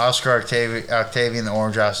Oscar Octavian, the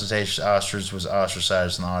orange ostentatious ostrich, was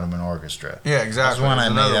ostracized in the Ottoman orchestra. Yeah, exactly. That's one I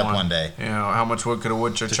made up one day. You know, how much wood could a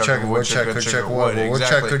woodchuck chuck? A woodchuck could chuck wood. A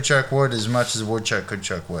woodchuck could chuck wood as much as a woodchuck could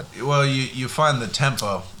chuck wood. Well, you find the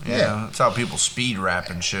tempo. You know? That's how people speed rap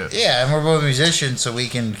and shit. Yeah, and we're both musicians, so we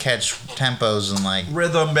can catch tempos and like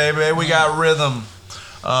rhythm, baby. We got rhythm.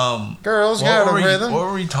 Girls got a rhythm. What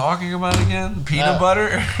were we talking about again? Peanut butter?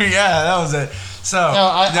 Yeah, that was it. So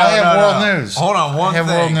I have world news. Hold on, one thing.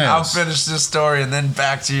 World news. I'll finish this story and then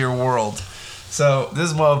back to your world. So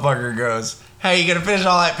this motherfucker goes, "Hey, you gonna finish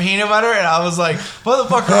all that peanut butter?" And I was like,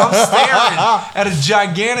 "Motherfucker, I'm staring at a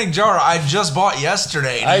gigantic jar I just bought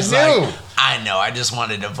yesterday." And he's like, "I know, I just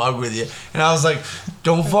wanted to fuck with you." And I was like,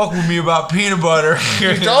 "Don't fuck with me about peanut butter."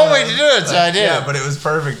 You told me to do it, so I did. Yeah, but it was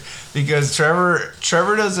perfect because Trevor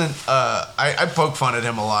doesn't. I poke fun at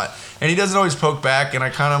him a lot. And he doesn't always poke back, and I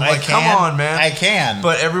kind of like, come on, man. I can.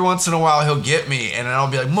 But every once in a while, he'll get me, and then I'll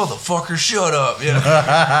be like, motherfucker, shut up. You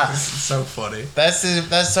know? It's so funny. That's sort of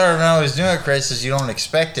what I always do it, Chris, is you don't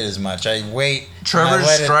expect it as much. I wait. Trevor's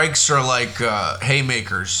strikes are like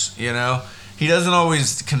haymakers, you know? He doesn't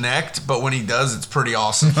always connect, but when he does, it's pretty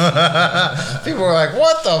awesome. People are like,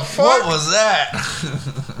 what the fuck? What was that?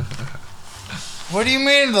 What do you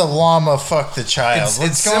mean the llama fucked the child?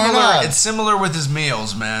 What's going on? It's similar with his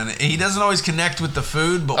meals, man. He doesn't always connect with the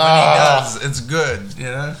food, but when he does, it's good, you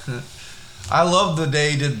know? I love the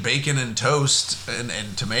day he did bacon and toast and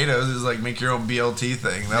tomatoes. It was like make your own BLT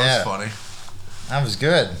thing. That was funny. That was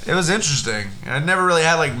good. It was interesting. I never really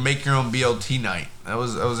had like make your own BLT night. That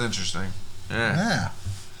was interesting. Yeah.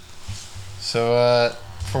 So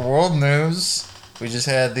for world news, we just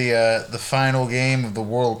had the final game of the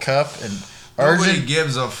World Cup, and nobody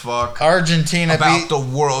gives a fuck Argentina about the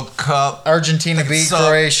World Cup. Argentina beat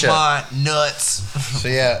Croatia. My nuts. So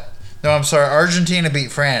no, I'm sorry. Argentina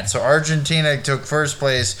beat France. So Argentina took first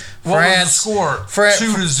place. What was the score?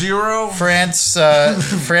 2-0. France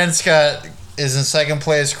is in second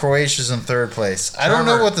place. Croatia's in third place. I don't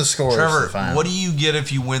know what the score is. Trevor, what do you get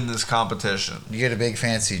if you win this competition? You get a big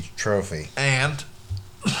fancy trophy. And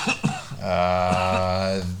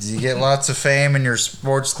you get lots of fame, and your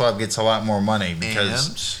sports club gets a lot more money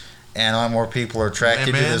because and a lot more people are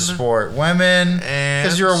attracted to the sport. Women,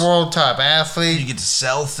 because you're a world top athlete. You get to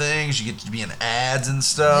sell things. You get to be in ads and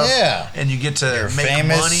stuff. Yeah, and you get to make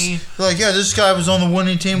famous money. You're like, yeah, this guy was on the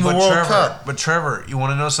winning team of the World Cup. But Trevor, you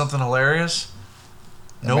want to know something hilarious?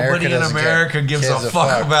 Nobody in America gives a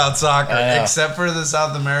fuck about soccer except for the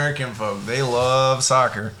South American folk. They love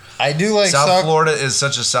soccer. I do like South Florida is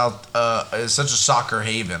such a soccer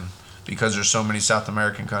haven because there's so many South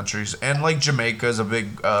American countries, and like Jamaica is a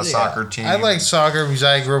big soccer team. I like soccer because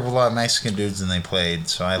I grew up with a lot of Mexican dudes and they played,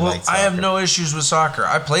 so I like soccer. I have no issues with soccer.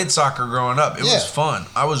 I played soccer growing up. It was fun.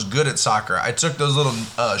 I was good at soccer. I took those little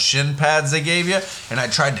shin pads they gave you, and I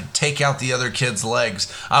tried to take out the other kids'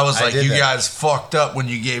 legs. I was like, you guys fucked up when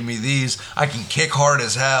you gave me these. I can kick hard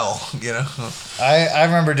as hell, you know? I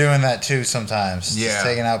remember doing that too sometimes. Yeah. Just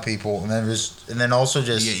taking out people and then also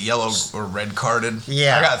just you get yellow or red carded.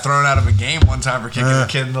 Yeah. I got thrown out of a game one time for kicking a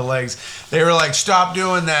kid in the legs. They were like, stop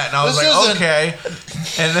doing that. And I was like, okay.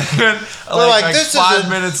 And then like 5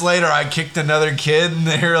 minutes later, I kicked another kid and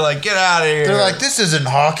they were like, get out of here. They're like, this isn't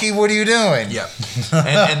hockey. What are you doing? Yeah.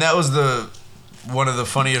 and that was one of the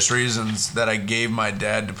funniest reasons that I gave my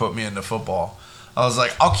dad to put me into football. I was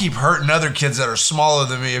like, I'll keep hurting other kids that are smaller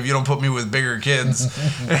than me if you don't put me with bigger kids.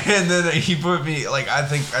 And then he put me, like, I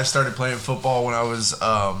think I started playing football when I was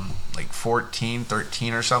like 14,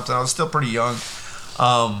 13 or something. I was still pretty young.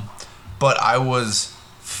 But I was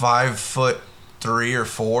 5'3" or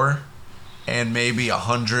 4 and maybe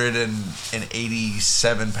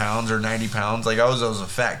 187 pounds or 90 pounds. Like I was a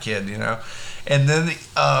fat kid, you know? And then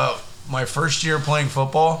my first year playing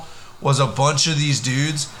football was a bunch of these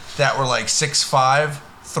dudes that were like 6'5",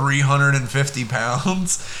 350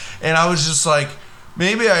 pounds. And I was just like,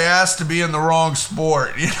 maybe I asked to be in the wrong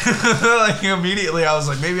sport. Like immediately I was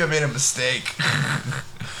like, maybe I made a mistake.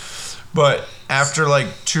 But after like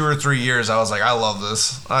 2 or 3 years, I was like, I love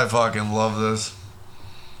this. I fucking love this.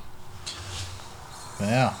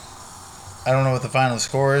 Yeah. I don't know what the final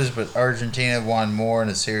score is, but Argentina won more in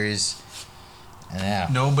a series. And yeah.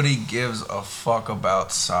 Nobody gives a fuck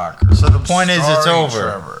about soccer. So the point is, it's Sorry, over.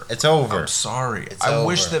 Trevor. It's over. I'm sorry. It's I over.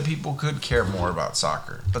 wish that people could care more about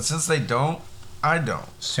soccer. But since they don't, I don't.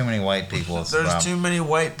 There's too many white people. There's too many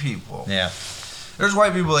white people. Yeah. There's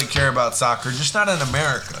white people that care about soccer, just not in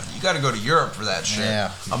America. You got to go to Europe for that shit.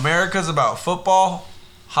 Yeah. America's about football,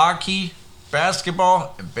 hockey,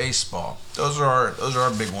 basketball, and baseball. Those are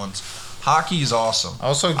our big ones. Hockey is awesome.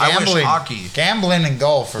 Also, I wish gambling. hockey. Gambling and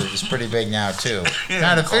golf is pretty big now too.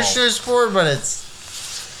 Not officially a sport, but it's.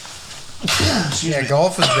 Yeah,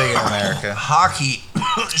 golf is big in America. Hockey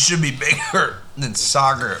should be bigger than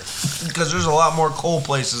soccer because there's a lot more cold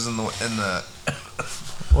places in the.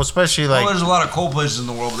 Well, especially like. Well, there's a lot of cold places in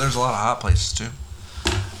the world, but there's a lot of hot places too.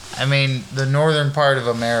 I mean, the northern part of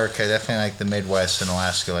America, definitely like the Midwest and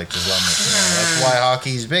Alaska, like there's almost. That's why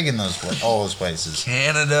hockey's big in all those places.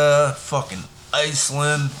 Canada, fucking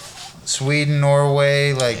Iceland. Sweden,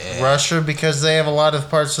 Norway, like Russia, because they have a lot of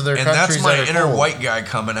parts of their And countries that's my that are inner cold. white guy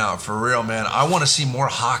coming out for real, man. I want to see more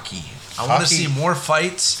hockey. I want to see more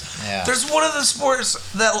fights. Yeah. There's one of the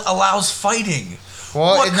sports that allows fighting.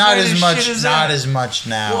 Well, What not kind as of much. shit is Not that? as much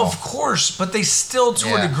now. Well, of course, but they still, to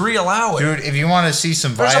Yeah. a degree, allow it. Dude, if you want to see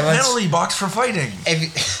some There's violence, a penalty box for fighting.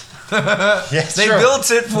 Yes, They true. built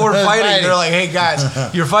it for fighting. Fighting. They're like, hey guys,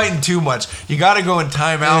 you're fighting too much. You got to go in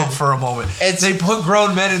timeout for a moment. They put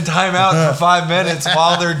grown men in timeout for 5 minutes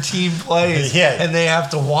while their team plays, and they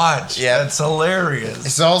have to watch. Yeah. That's hilarious.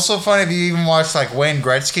 It's also funny if you even watch like Wayne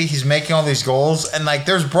Gretzky. He's making all these goals, and like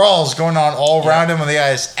there's brawls going on all around him on the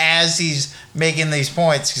ice as he's making these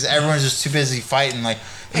points because everyone's just too busy fighting. Like,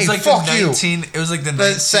 hey, It's like fuck the you. 19. It was like the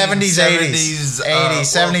 70s, 80s,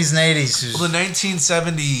 70s, and 80s. Well, the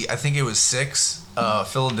 1970, I think it was 6,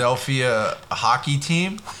 Philadelphia hockey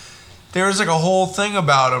team. There was like a whole thing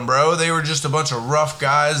about them, bro. They were just a bunch of rough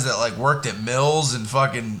guys that like worked at mills and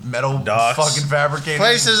fucking metal Docks. fucking fabricators.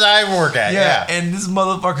 Places I work at, yeah. And these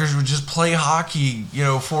motherfuckers would just play hockey,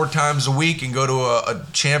 4 times a week and go to a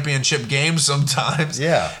championship game sometimes.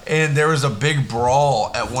 Yeah. And there was a big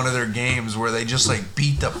brawl at one of their games where they just like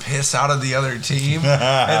beat the piss out of the other team.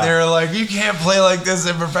 And they were like, you can't play like this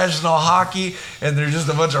in professional hockey. And they're just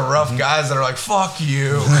a bunch of rough guys that are like, fuck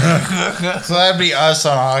you. So that'd be us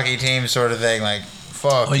on a hockey team sort of thing. Like,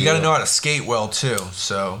 fuck Well, you got to know how to skate well too.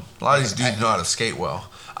 So a lot of these dudes know how to skate well.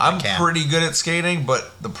 I'm pretty good at skating,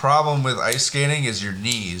 but the problem with ice skating is your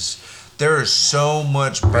knees. There is so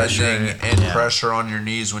much bending and pressure on your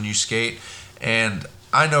knees when you skate, and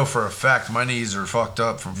I know for a fact my knees are fucked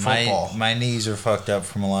up from football. My knees are fucked up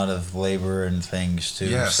from a lot of labor and things too.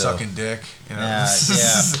 Yeah, so. sucking dick. You know? Yeah. See,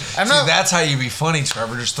 that's how you be funny,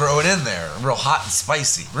 Trevor. Just throw it in there, real hot and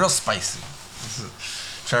spicy, real spicy.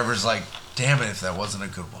 Trevor's like, damn it, if that wasn't a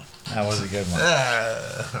good one. That was a good one.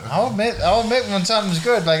 I'll admit when something's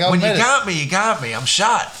good. Like when you got me. I'm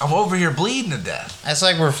shot. I'm over here bleeding to death. That's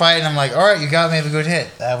like we're fighting. I'm like, all right, you got me with a good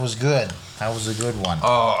hit. That was good. That was a good one.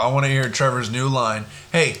 Oh, I want to hear Trevor's new line.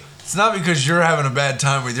 Hey, it's not because you're having a bad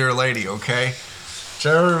time with your lady, okay?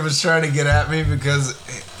 Trevor was trying to get at me because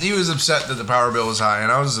he was upset that the power bill was high,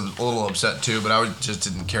 and I was a little upset too, but I just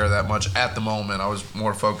didn't care that much at the moment. I was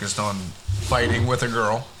more focused on fighting with a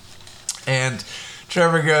girl. And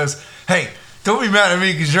Trevor goes, hey, don't be mad at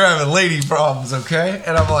me because you're having lady problems, okay?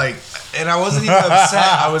 And I'm like, and I wasn't even upset.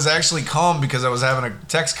 I was actually calm because I was having a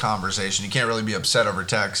text conversation. You can't really be upset over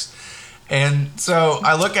text. And so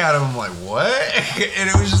I look at him, I'm like, what? And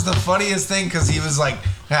it was just the funniest thing because he was like,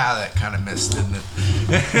 that kind of missed, didn't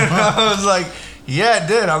it? And I was like, yeah, it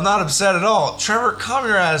did. I'm not upset at all. Trevor, calm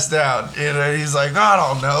your ass down. And he's like, I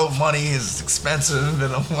don't know. Money is expensive.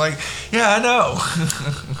 And I'm like, yeah, I know.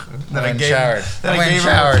 I went and showered.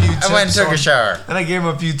 I went and took a shower. Then I gave him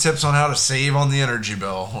a few tips on how to save on the energy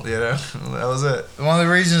bill. That was it. One of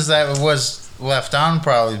the reasons that it was left on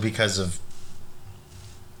probably because of...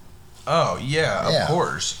 Oh, yeah, of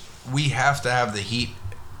course. We have to have the heat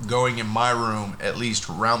going in my room at least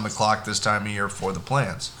around the clock this time of year for the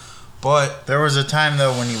plants. But there was a time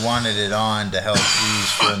though when you wanted it on to help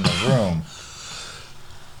ease from the room.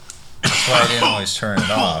 That's why I didn't always turn it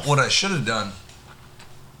off. What I should have done,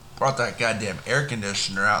 brought that goddamn air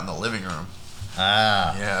conditioner out in the living room.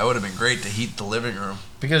 Ah. Yeah, that would have been great to heat the living room.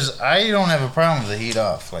 Because I don't have a problem with the heat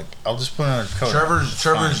off. Like, I'll just put on a coat.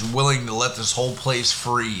 Trevor's willing to let this whole place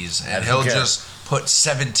freeze, and he'll just put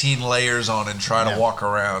 17 layers on and try to walk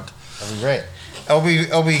around. That'd be great.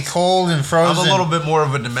 It'll be cold and frozen. I'm a little bit more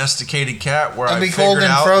of a domesticated cat where It'll I be cold figured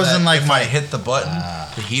and out frozen that like if my- I hit the button,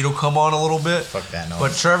 the heat will come on a little bit. Fuck that noise.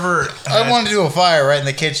 But Trevor, I want to do a fire right in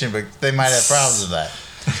the kitchen, but they might have problems with that.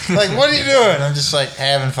 Like, what are you doing? I'm just like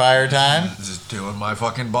having fire time. Just doing my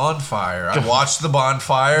fucking bonfire. I watch the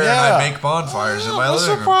bonfire Yeah. and I make bonfires in my What's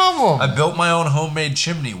living the room. problem? I built my own homemade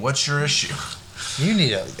chimney. What's your issue?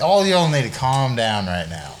 All y'all need to calm down right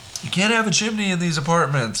now. You can't have a chimney in these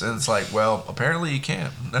apartments, and it's like, well, apparently you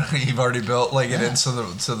can't. You've already built like it into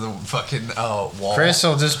the fucking wall. Chris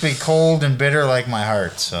will just be cold and bitter like my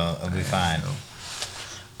heart, so it'll be fine.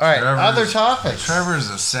 All right, other topics. Trevor's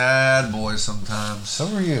a sad boy sometimes. So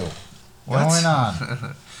are you. What's going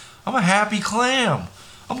on? I'm a happy clam.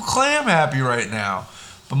 I'm clam happy right now.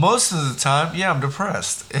 But most of the time, yeah, I'm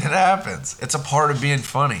depressed. It happens. It's a part of being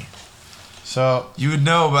funny. So You would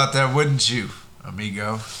know about that, wouldn't you,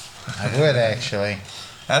 amigo? I would actually.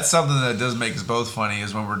 That's something that does make us both funny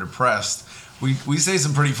is when we're depressed. We say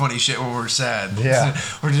some pretty funny shit when we're sad. Yeah.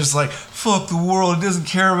 We're just like, fuck the world, it doesn't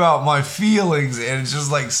care about my feelings. And it's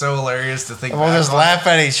just like so hilarious to think We'll back just on. laugh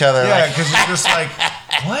at each other. Yeah, like, because you're just like,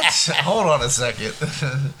 what? Hold on a second.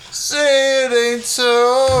 say it ain't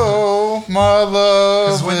so, my love.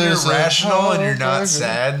 Because when you're is a rational and you're not heartbreaker.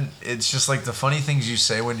 sad, it's just like the funny things you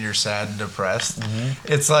say when you're sad and depressed.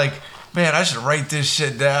 Mm-hmm. It's like, man, I should write this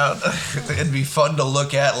shit down. It'd be fun to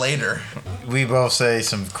look at later. We both say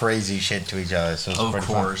some crazy shit to each other. So it's Of pretty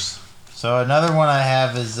course. fun. So another one I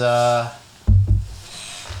have is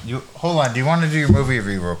you hold on. Do you want to do your movie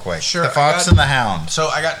review real quick? Sure, The I Fox got- and the Hound. So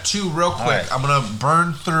I got two real quick. right. I'm gonna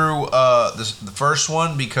burn through the first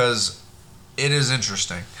one because it is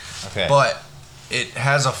interesting, Okay. but it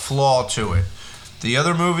has a flaw to it. The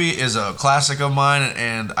other movie is a classic of mine,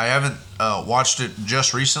 and I haven't watched it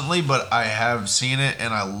just recently, but I have seen it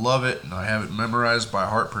and I love it, and I have it memorized by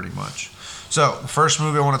heart pretty much. So the first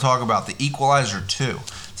movie I want to talk about, The Equalizer 2.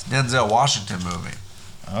 It's a Denzel Washington movie.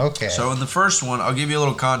 Okay. So in the first one, I'll give you a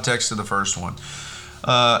little context to the first one.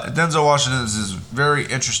 Denzel Washington is this very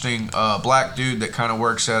interesting black dude that kind of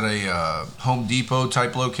works at a Home Depot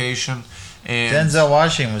type location. And Denzel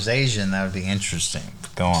Washington was Asian. That would be interesting.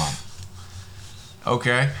 Go on.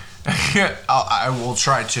 okay, I will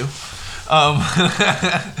try to.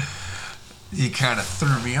 You kind of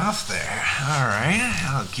threw me off there. All right,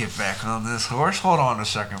 I'll get back on this horse. Hold on a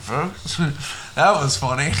second, folks. That was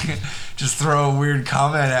funny. Just throw a weird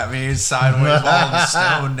comment at me sideways while I'm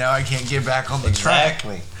stoned. Now I can't get back on the track.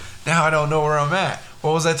 Exactly. Now I don't know where I'm at.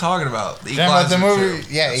 What was I talking about? The Talking about the Equalizer movie.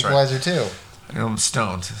 2. Yeah, That's right. Equalizer 2. I'm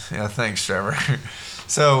stoned. Yeah, thanks, Trevor.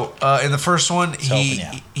 So in the first one, helping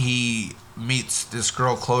you. he meets this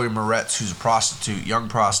girl, Chloe Moretz, who's a prostitute, young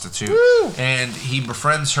prostitute, Woo! and he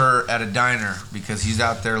befriends her at a diner because he's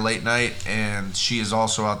out there late night and she is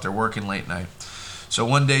also out there working late night. So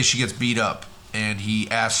one day she gets beat up and he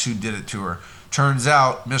asks who did it to her. Turns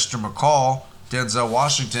out Mr. McCall, Denzel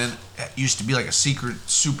Washington, used to be like a secret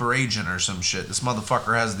super agent or some shit. This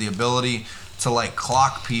motherfucker has the ability to like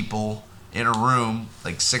clock people in a room,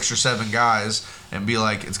 like 6 or 7 guys, and be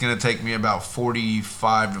like, it's gonna take me about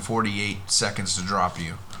 45 to 48 seconds to drop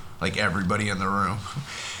you, like everybody in the room.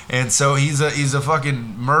 And so he's a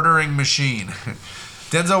fucking murdering machine.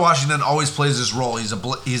 Denzel Washington always plays this role. He's a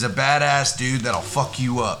badass dude that'll fuck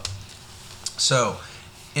you up. So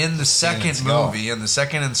in the second movie, in the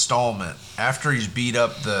second installment, after he's beat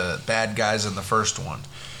up the bad guys in the first one,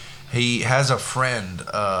 he has a friend,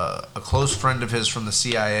 a close friend of his from the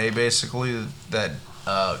CIA, basically, that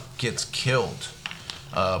gets killed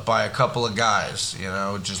by a couple of guys. You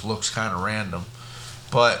know, it just looks kind of random.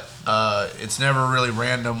 But it's never really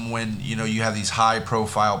random when, you know, you have these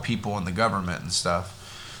high-profile people in the government and stuff.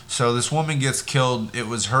 So this woman gets killed. It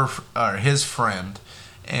was his friend,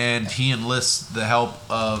 and he enlists the help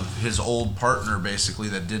of his old partner, basically,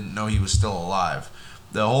 that didn't know he was still alive.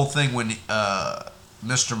 The whole thing when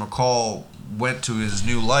Mr. McCall went to his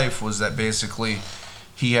new life was that basically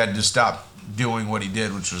he had to stop doing what he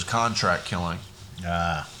did, which was contract killing.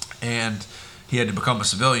 And he had to become a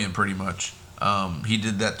civilian pretty much. He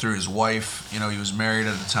did that through his wife. You know, he was married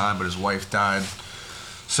at the time, but his wife died.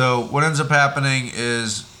 So what ends up happening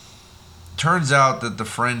is, turns out that the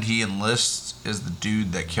friend he enlists is the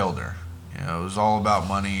dude that killed her. You know, it was all about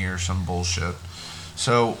money or some bullshit.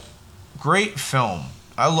 So, great film.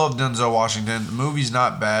 I love Denzel Washington. The movie's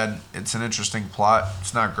not bad. It's an interesting plot.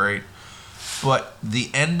 It's not great. But the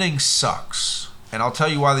ending sucks. And I'll tell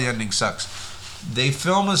you why the ending sucks. They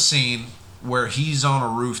film a scene where he's on a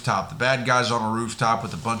rooftop. The bad guy's on a rooftop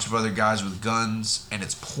with a bunch of other guys with guns, and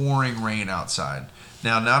it's pouring rain outside.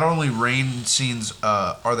 Now, not only rain scenes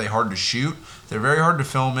are they hard to shoot, they're very hard to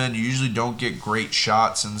film in. You usually don't get great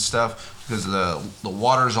shots and stuff because the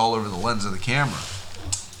water's all over the lens of the camera.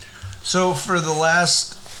 So for the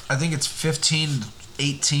last, I think it's 15,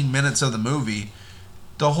 18 minutes of the movie,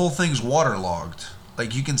 the whole thing's waterlogged.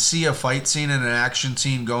 Like, you can see a fight scene and an action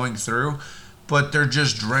scene going through, but they're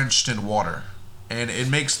just drenched in water. And it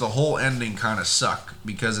makes the whole ending kind of suck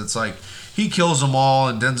because it's like he kills them all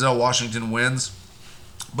and Denzel Washington wins,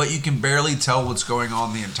 but you can barely tell what's going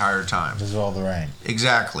on the entire time. Because of all the rain.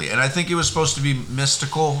 Exactly. And I think it was supposed to be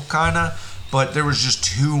mystical, kind of, but there was just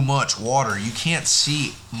too much water. You can't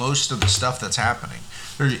see most of the stuff that's happening.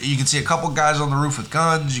 You can see a couple guys on the roof with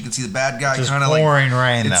guns. You can see the bad guy kind of like pouring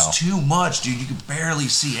rain. It's too much, dude. You can barely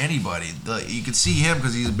see anybody. You can see him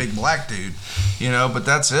because he's a big black dude, but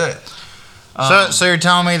that's it. So you're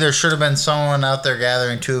telling me there should have been someone out there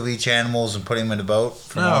gathering 2 of each animals and putting them in a boat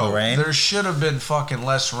from all the rain? There should have been fucking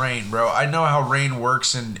less rain, bro. I know how rain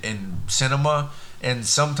works in cinema, and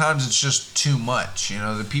sometimes it's just too much.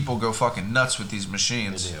 The people go fucking nuts with these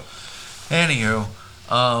machines. They do. Anywho.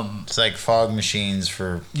 It's like fog machines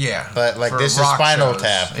for... Yeah. But like this is Spinal shows.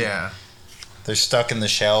 Tap. Yeah. They're stuck in the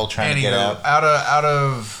shell trying to get out. Out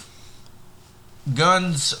of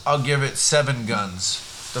guns, I'll give it 7 guns.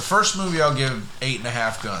 The first movie I'll give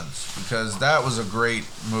 8.5 guns because that was a great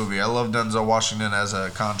movie. I love Denzel Washington as a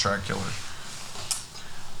contract killer.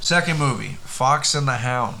 Second movie, Fox and the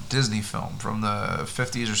Hound, Disney film from the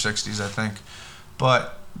 50s or 60s, I think.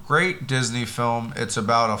 But great Disney film. It's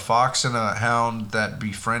about a fox and a hound that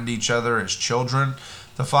befriend each other as children.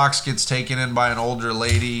 The fox gets taken in by an older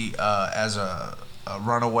lady as a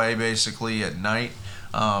runaway, basically, at night.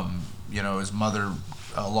 His mother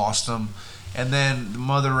lost him. And then the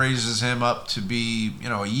mother raises him up to be,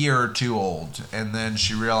 a year or 2 old. And then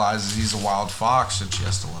she realizes he's a wild fox and she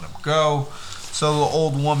has to let him go. So the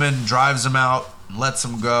old woman drives him out, lets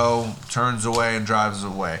him go, turns away and drives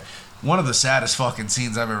away. One of the saddest fucking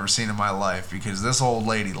scenes I've ever seen in my life because this old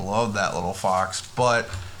lady loved that little fox, but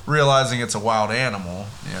realizing it's a wild animal,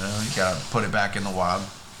 you gotta put it back in the wild.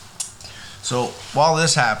 So while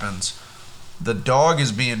this happens, the dog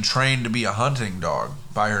is being trained to be a hunting dog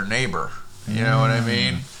by her neighbor. You know what I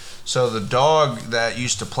mean? So the dog that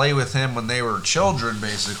used to play with him when they were children,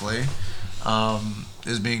 basically,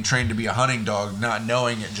 is being trained to be a hunting dog, not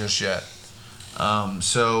knowing it just yet.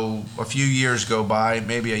 So a few years go by,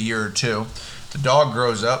 maybe a year or 2. The dog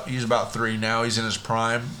grows up. He's about 3 now. He's in his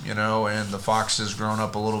prime, and the fox has grown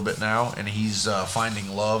up a little bit now, and he's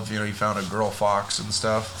finding love. He found a girl fox and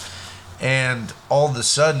stuff. And all of a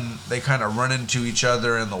sudden, they kind of run into each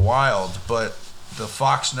other in the wild, but the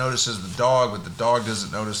fox notices the dog, but the dog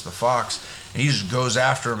doesn't notice the fox, and he just goes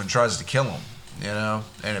after him and tries to kill him,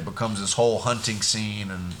 and it becomes this whole hunting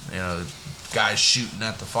scene, and, guys shooting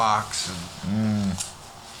at the fox. And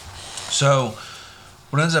so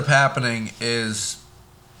what ends up happening is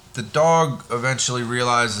the dog eventually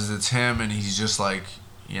realizes it's him, and he's just like,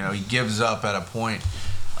 he gives up at a point,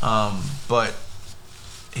 but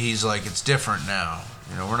he's like, it's different now,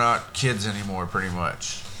 we're not kids anymore, pretty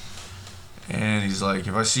much. And he's like,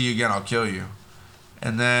 if I see you again, I'll kill you.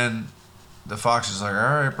 And then the fox is like,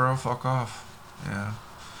 all right, bro, fuck off. Yeah.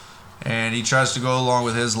 And he tries to go along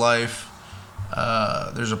with his life.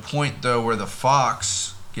 There's a point, though, where the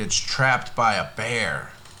fox gets trapped by a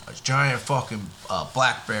bear. A giant fucking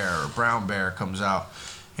black bear or brown bear comes out.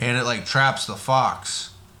 And it, traps the fox.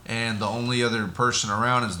 And the only other person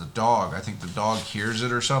around is the dog. I think the dog hears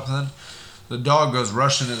it or something. The dog goes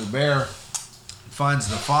rushing to the bear, finds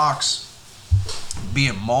the fox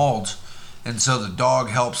being mauled, and so the dog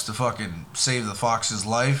helps to fucking save the fox's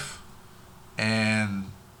life.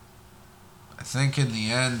 And I think in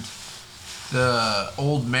the end, the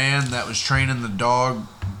old man that was training the dog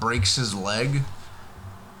breaks his leg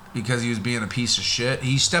because he was being a piece of shit.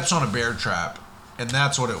 He steps on a bear trap, and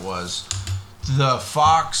that's what it was. The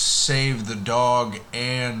fox saved the dog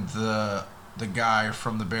and the guy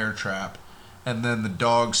from the bear trap, and then the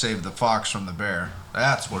dog saved the fox from the bear.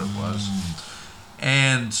 That's what it was.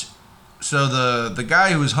 And so the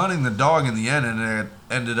guy who was hunting the dog in the end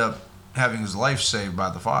ended up having his life saved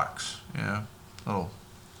by the fox. Little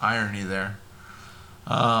irony there.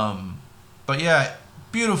 But yeah,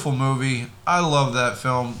 beautiful movie. I love that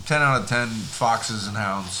film. 10 out of 10 Foxes and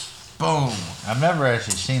Hounds. Boom. I've never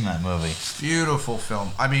actually seen that movie. Beautiful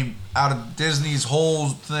film. I mean, out of Disney's whole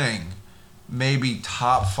thing, maybe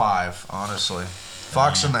top 5, honestly.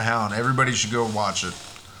 Fox and the Hound. Everybody should go watch it.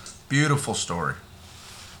 Beautiful story.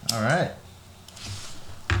 All right.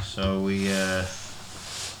 So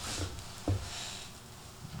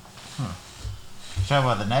talk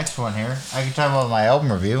about the next one here. I can talk about my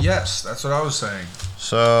album review. Yes, that's what I was saying.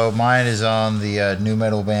 So mine is on the new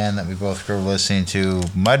metal band that we both grew up listening to,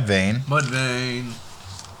 Mudvayne. Mudvayne.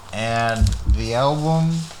 And the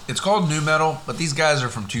album... It's called new metal, but these guys are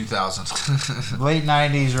from 2000s. late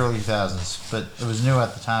 90s, early 2000s. But it was new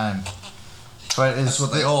at the time. But that's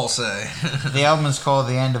what they all say. The album is called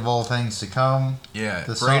The End of All Things to Come. Yeah,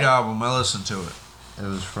 great album. I listened to it. It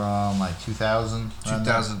was from like 2000.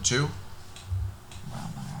 2002? I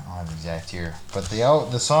don't have the exact year. But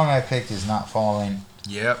the song I picked is Not Falling.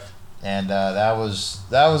 Yep. And that was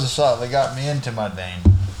a song that got me into Mudvayne.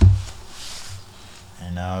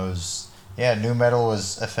 And it was, new metal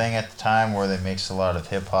was a thing at the time where they mixed a lot of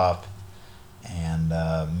hip hop and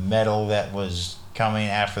metal that was coming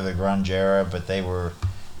after the grunge era, but they were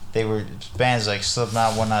bands like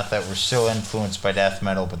Slipknot, whatnot, that were still influenced by death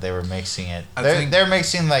metal, but they were mixing it. They're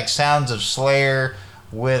mixing like sounds of Slayer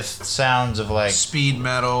with sounds of like speed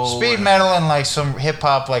metal and like some hip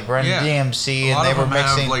hop like Run DMC, and they were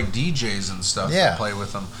mixing have like DJs and stuff that play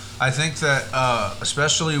with them. I think that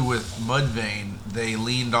especially with Mudvayne, they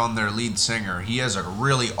leaned on their lead singer. He has a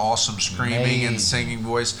really awesome screaming and singing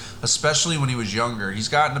voice, especially when he was younger. He's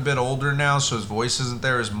gotten a bit older now, so his voice isn't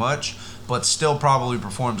there as much, but still probably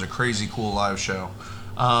performs a crazy cool live show.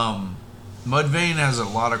 Mudvayne has a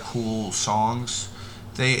lot of cool songs.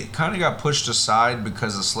 They kind of got pushed aside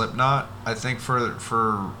because of Slipknot, I think, for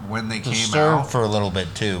when they came out. For a little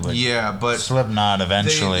bit too, but but Slipknot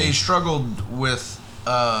eventually. They struggled with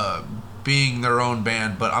being their own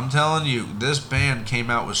band, but I'm telling you, this band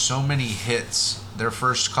came out with so many hits. Their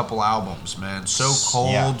first couple albums, man, So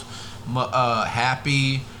Cold,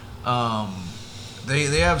 Happy.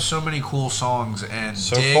 They have so many cool songs, and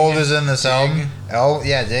So Dig, Cold is in this album. Oh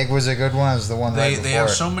yeah, Dig was a good one. It's the one right before. They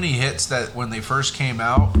have so many hits that when they first came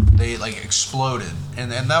out, they like exploded,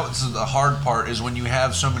 and that was the hard part, is when you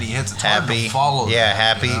have so many hits, it's hard to follow. Yeah, that,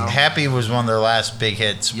 Happy. You know? Happy was one of their last big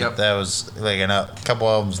hits. Yep. But that was like a couple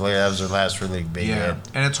albums later. That was their last really big hit.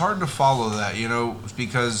 And it's hard to follow that,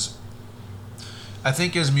 because I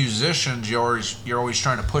think as musicians, you're always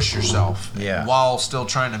trying to push yourself, while still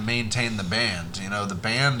trying to maintain the band. The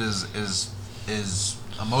band is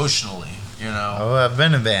emotionally, Oh, I've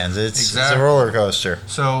been in bands. It's a roller coaster.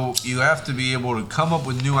 So you have to be able to come up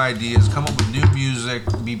with new ideas, come up with new music,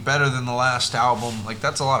 be better than the last album. Like,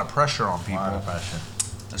 that's a lot of pressure on people. A lot of pressure.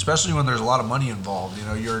 Especially when there's a lot of money involved.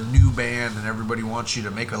 You're a new band and everybody wants you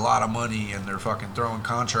to make a lot of money, and they're fucking throwing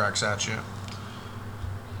contracts at you.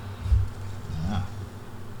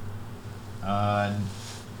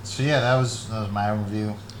 That was my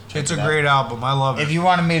review. It's a great album. I love it. If you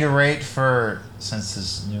wanted me to rate since this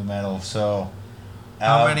is new metal, so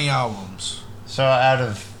how many albums? So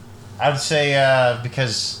I would say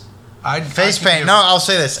because face paint. No, I'll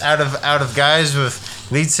say this: out of guys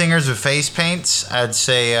with lead singers with face paints, I'd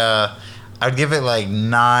say I'd give it like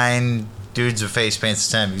 9 dudes with face paints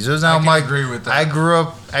to 10, because it was not I agree with that. I grew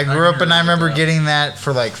up, and I remember getting that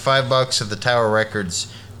for like $5 at the Tower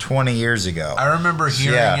Records 20 years ago. I remember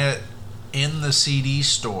hearing it in the CD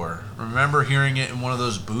store. Remember hearing it in one of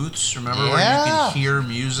those booths? Remember where you could hear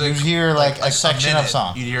music? You'd hear like a section of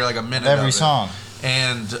song. You'd hear like a minute every of song.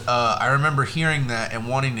 And I remember hearing that and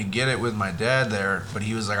wanting to get it with my dad there, but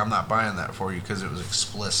he was like, "I'm not buying that for you because it was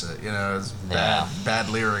explicit. It was bad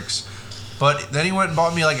lyrics." But then he went and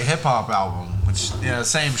bought me like a hip hop album, which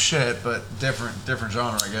same shit but different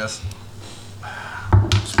genre, I guess.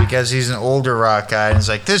 It's because he's an older rock guy and he's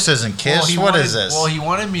like, this isn't Kiss. What is this? Well, he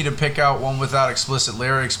wanted me to pick out one without explicit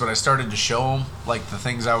lyrics, but I started to show him like the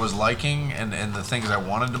things I was liking and the things I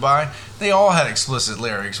wanted to buy. They all had explicit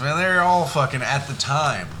lyrics, man. They were all fucking at the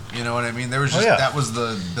time. You know what I mean? There was just that was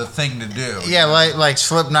the thing to do. Yeah, like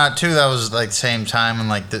Slipknot too. That was like the same time, and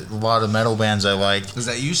like a lot of metal bands I liked. Because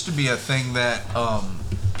that used to be a thing that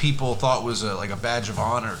people thought was like a badge of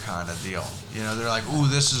honor kind of deal. They're like, ooh,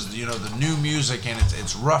 this is the new music, and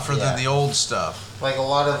it's rougher than the old stuff. Like a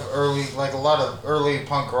lot of early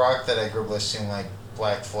punk rock that I grew up listening, like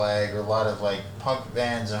Black Flag, or a lot of like punk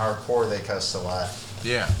bands and hardcore, they cussed a lot.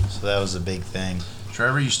 Yeah. So that was a big thing.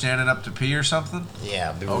 Trevor, you standing up to pee or something?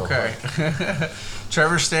 Yeah. Okay.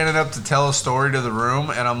 Trevor's standing up to tell a story to the room,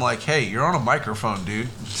 and I'm like, hey, you're on a microphone, dude.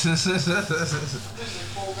 This is a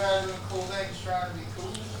cool guy doing cool things, trying to be cool.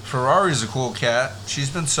 Ferrari's a cool cat. She's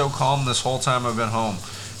been so calm this whole time I've been home.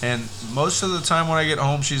 And most of the time when I get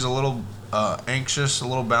home, she's a little anxious, a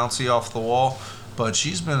little bouncy off the wall. But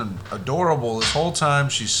she's been adorable this whole time.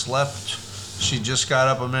 She slept. She just got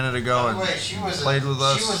up a minute ago and played with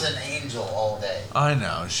us. She was an angel all day. I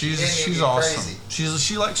know. She's awesome.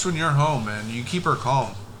 She likes when you're home, man. You keep her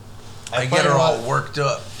calm. I get her all worked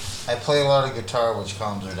up. I play a lot of guitar, which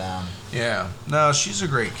calms her down. Yeah. No, she's a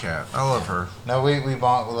great cat. I love her. No, we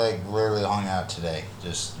like literally hung out today,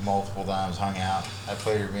 just multiple times hung out. I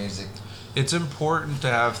played her music. It's important to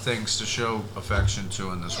have things to show affection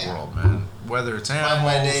to in this world, man. Whether it's animals,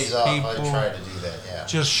 my days off, people, I try to do that. Yeah.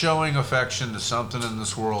 just showing affection to something in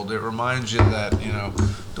this world. It reminds you that,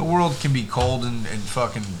 the world can be cold and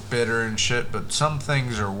fucking bitter and shit, but some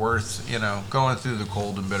things are worth, going through the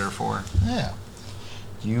cold and bitter for. Yeah.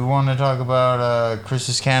 You want to talk about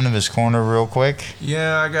Chris's Cannabis Corner real quick?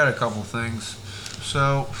 Yeah, I got a couple things.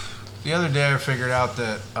 So, the other day I figured out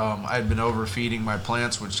that I'd been overfeeding my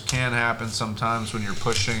plants, which can happen sometimes when you're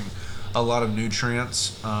pushing a lot of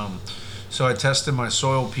nutrients. So I tested my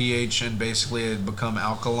soil pH, and basically it had become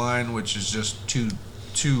alkaline, which is just too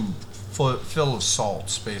full of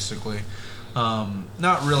salts, basically.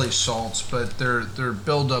 Not really salts, but they're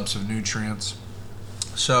buildups of nutrients.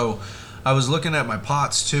 So I was looking at my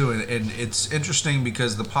pots too, and it's interesting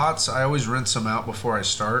because the pots, I always rinse them out before I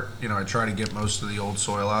start. I try to get most of the old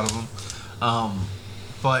soil out of them.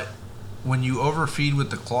 But when you overfeed with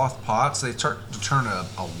the cloth pots, they start to turn a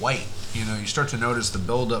white. You start to notice the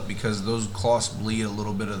buildup because those cloths bleed a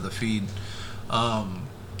little bit of the feed.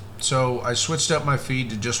 So I switched up my feed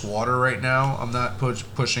to just water right now. I'm not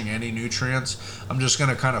pushing any nutrients. I'm just going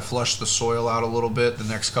to kind of flush the soil out a little bit. The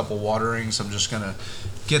next couple waterings, I'm just going to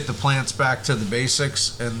get the plants back to the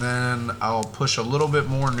basics, and then I'll push a little bit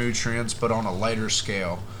more nutrients, but on a lighter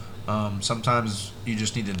scale. Sometimes you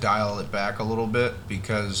just need to dial it back a little bit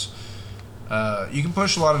because you can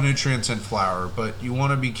push a lot of nutrients in flower, but you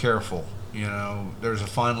want to be careful. There's a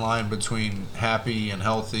fine line between happy and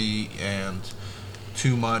healthy and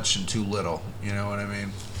too much and too little. You know what I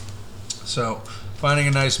mean? So finding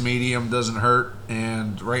a nice medium doesn't hurt,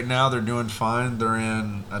 and right now they're doing fine. They're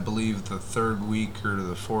in, I believe, the third week or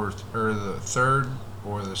the fourth, or the third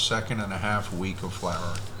or the second and a half week of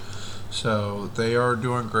flower. So they are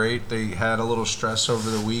doing great. They had a little stress over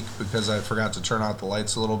the week because I forgot to turn out the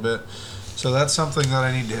lights a little bit. So that's something that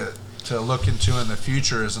I need to look into in the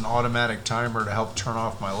future, is an automatic timer to help turn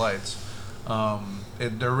off my lights.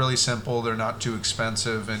 They're really simple. They're not too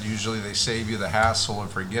expensive, and usually they save you the hassle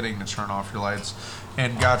of forgetting to turn off your lights.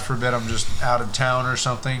 And God forbid I'm just out of town or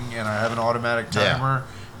something and I have an automatic timer.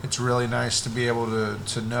 Yeah. It's really nice to be able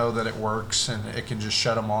to know that it works, and it can just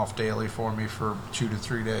shut them off daily for me for 2 to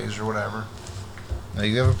 3 days or whatever. Well,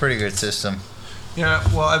 you have a pretty good system. Yeah,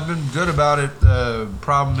 well, I've been good about it. The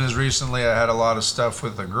problem is recently I had a lot of stuff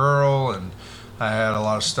with a girl, and I had a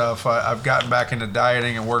lot of stuff. I've gotten back into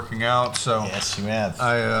dieting and working out, so yes, you have.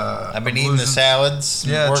 I've been eating the salads.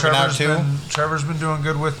 Yeah, working out too. Trevor's been doing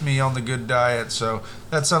good with me on the good diet, so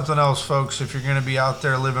that's something else, folks. If you're going to be out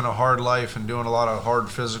there living a hard life and doing a lot of hard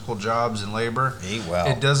physical jobs and labor, eat well.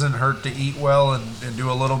 It doesn't hurt to eat well and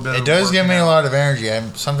do a little bit. It does give me a lot of energy.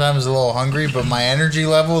 I'm sometimes a little hungry, but my energy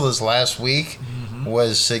level this last week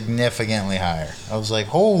was significantly higher. I was like,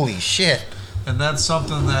 holy shit. And that's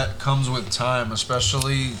something that comes with time,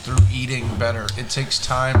 especially through eating better. It takes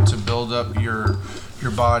time to build up your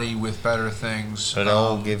body with better things. But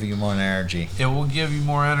it'll give you more energy. It will give you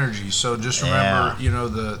more energy. So just remember,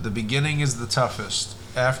 the beginning is the toughest.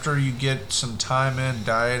 After you get some time in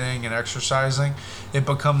dieting and exercising, it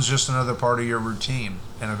becomes just another part of your routine.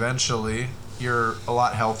 And eventually, you're a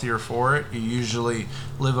lot healthier for it. You usually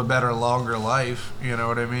live a better, longer life. You know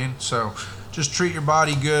what I mean? So just treat your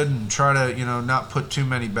body good and try to, not put too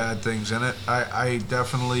many bad things in it. I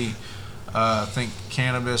definitely think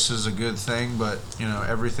cannabis is a good thing, but,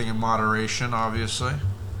 everything in moderation, obviously.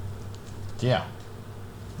 Yeah.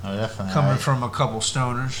 Oh, definitely. Coming from a couple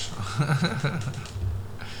stoners.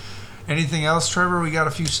 Anything else, Trevor? We got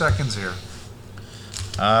a few seconds here.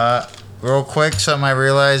 Real quick, something I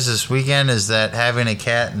realized this weekend is that having a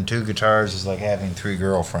cat and 2 guitars is like having 3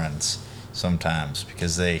 girlfriends sometimes,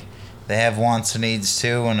 because they have wants and needs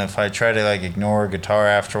too, and if I try to ignore a guitar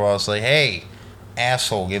after a while, it's like, hey,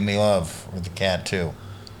 asshole, give me love, or the cat too.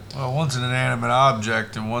 Well, one's an inanimate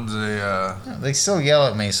object and one's They still yell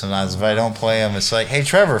at me sometimes if I don't play them. It's like, hey,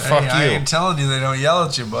 Trevor, fuck you. I ain't telling you they don't yell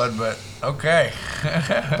at you, bud, but okay.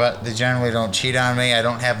 But they generally don't cheat on me. I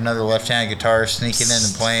don't have another left-handed guitar sneaking in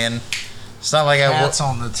and playing. It's not like Cat's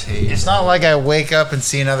on the table. It's not like I wake up and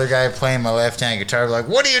see another guy playing my left-handed guitar, like,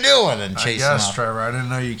 what are you doing? And chase him off. Trevor, I didn't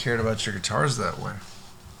know you cared about your guitars that way.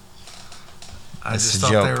 I It's just a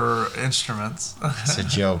thought joke. they were instruments. It's a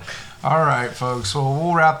joke. All right, folks. Well,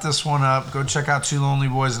 we'll wrap this one up. Go check out 2 Lonely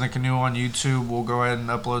Boys in a Canoe on YouTube. We'll go ahead and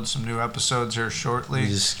upload some new episodes here shortly. We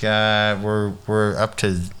just we're up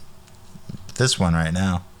to this one right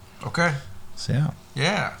now. Okay. So, yeah.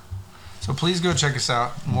 Yeah. So please go check us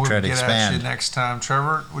out. And we'll Try to get at expand. you next time.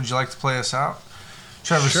 Trevor, would you like to play us out?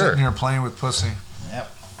 Trevor's Sure. sitting here playing with pussy.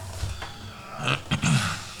 Yep.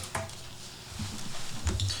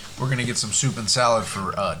 We're going to get some soup and salad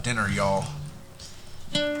for dinner, y'all.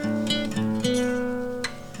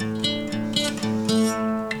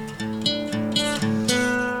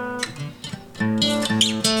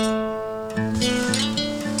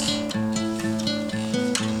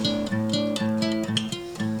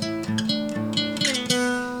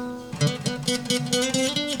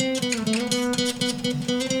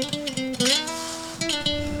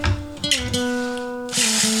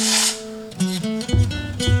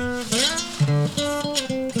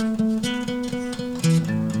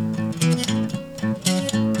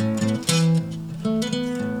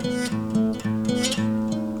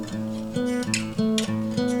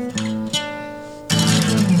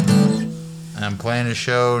 I'm playing a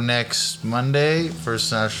show next Monday.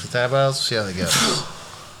 First National Tab House. See how that goes.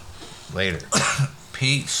 Later.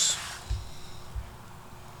 Peace.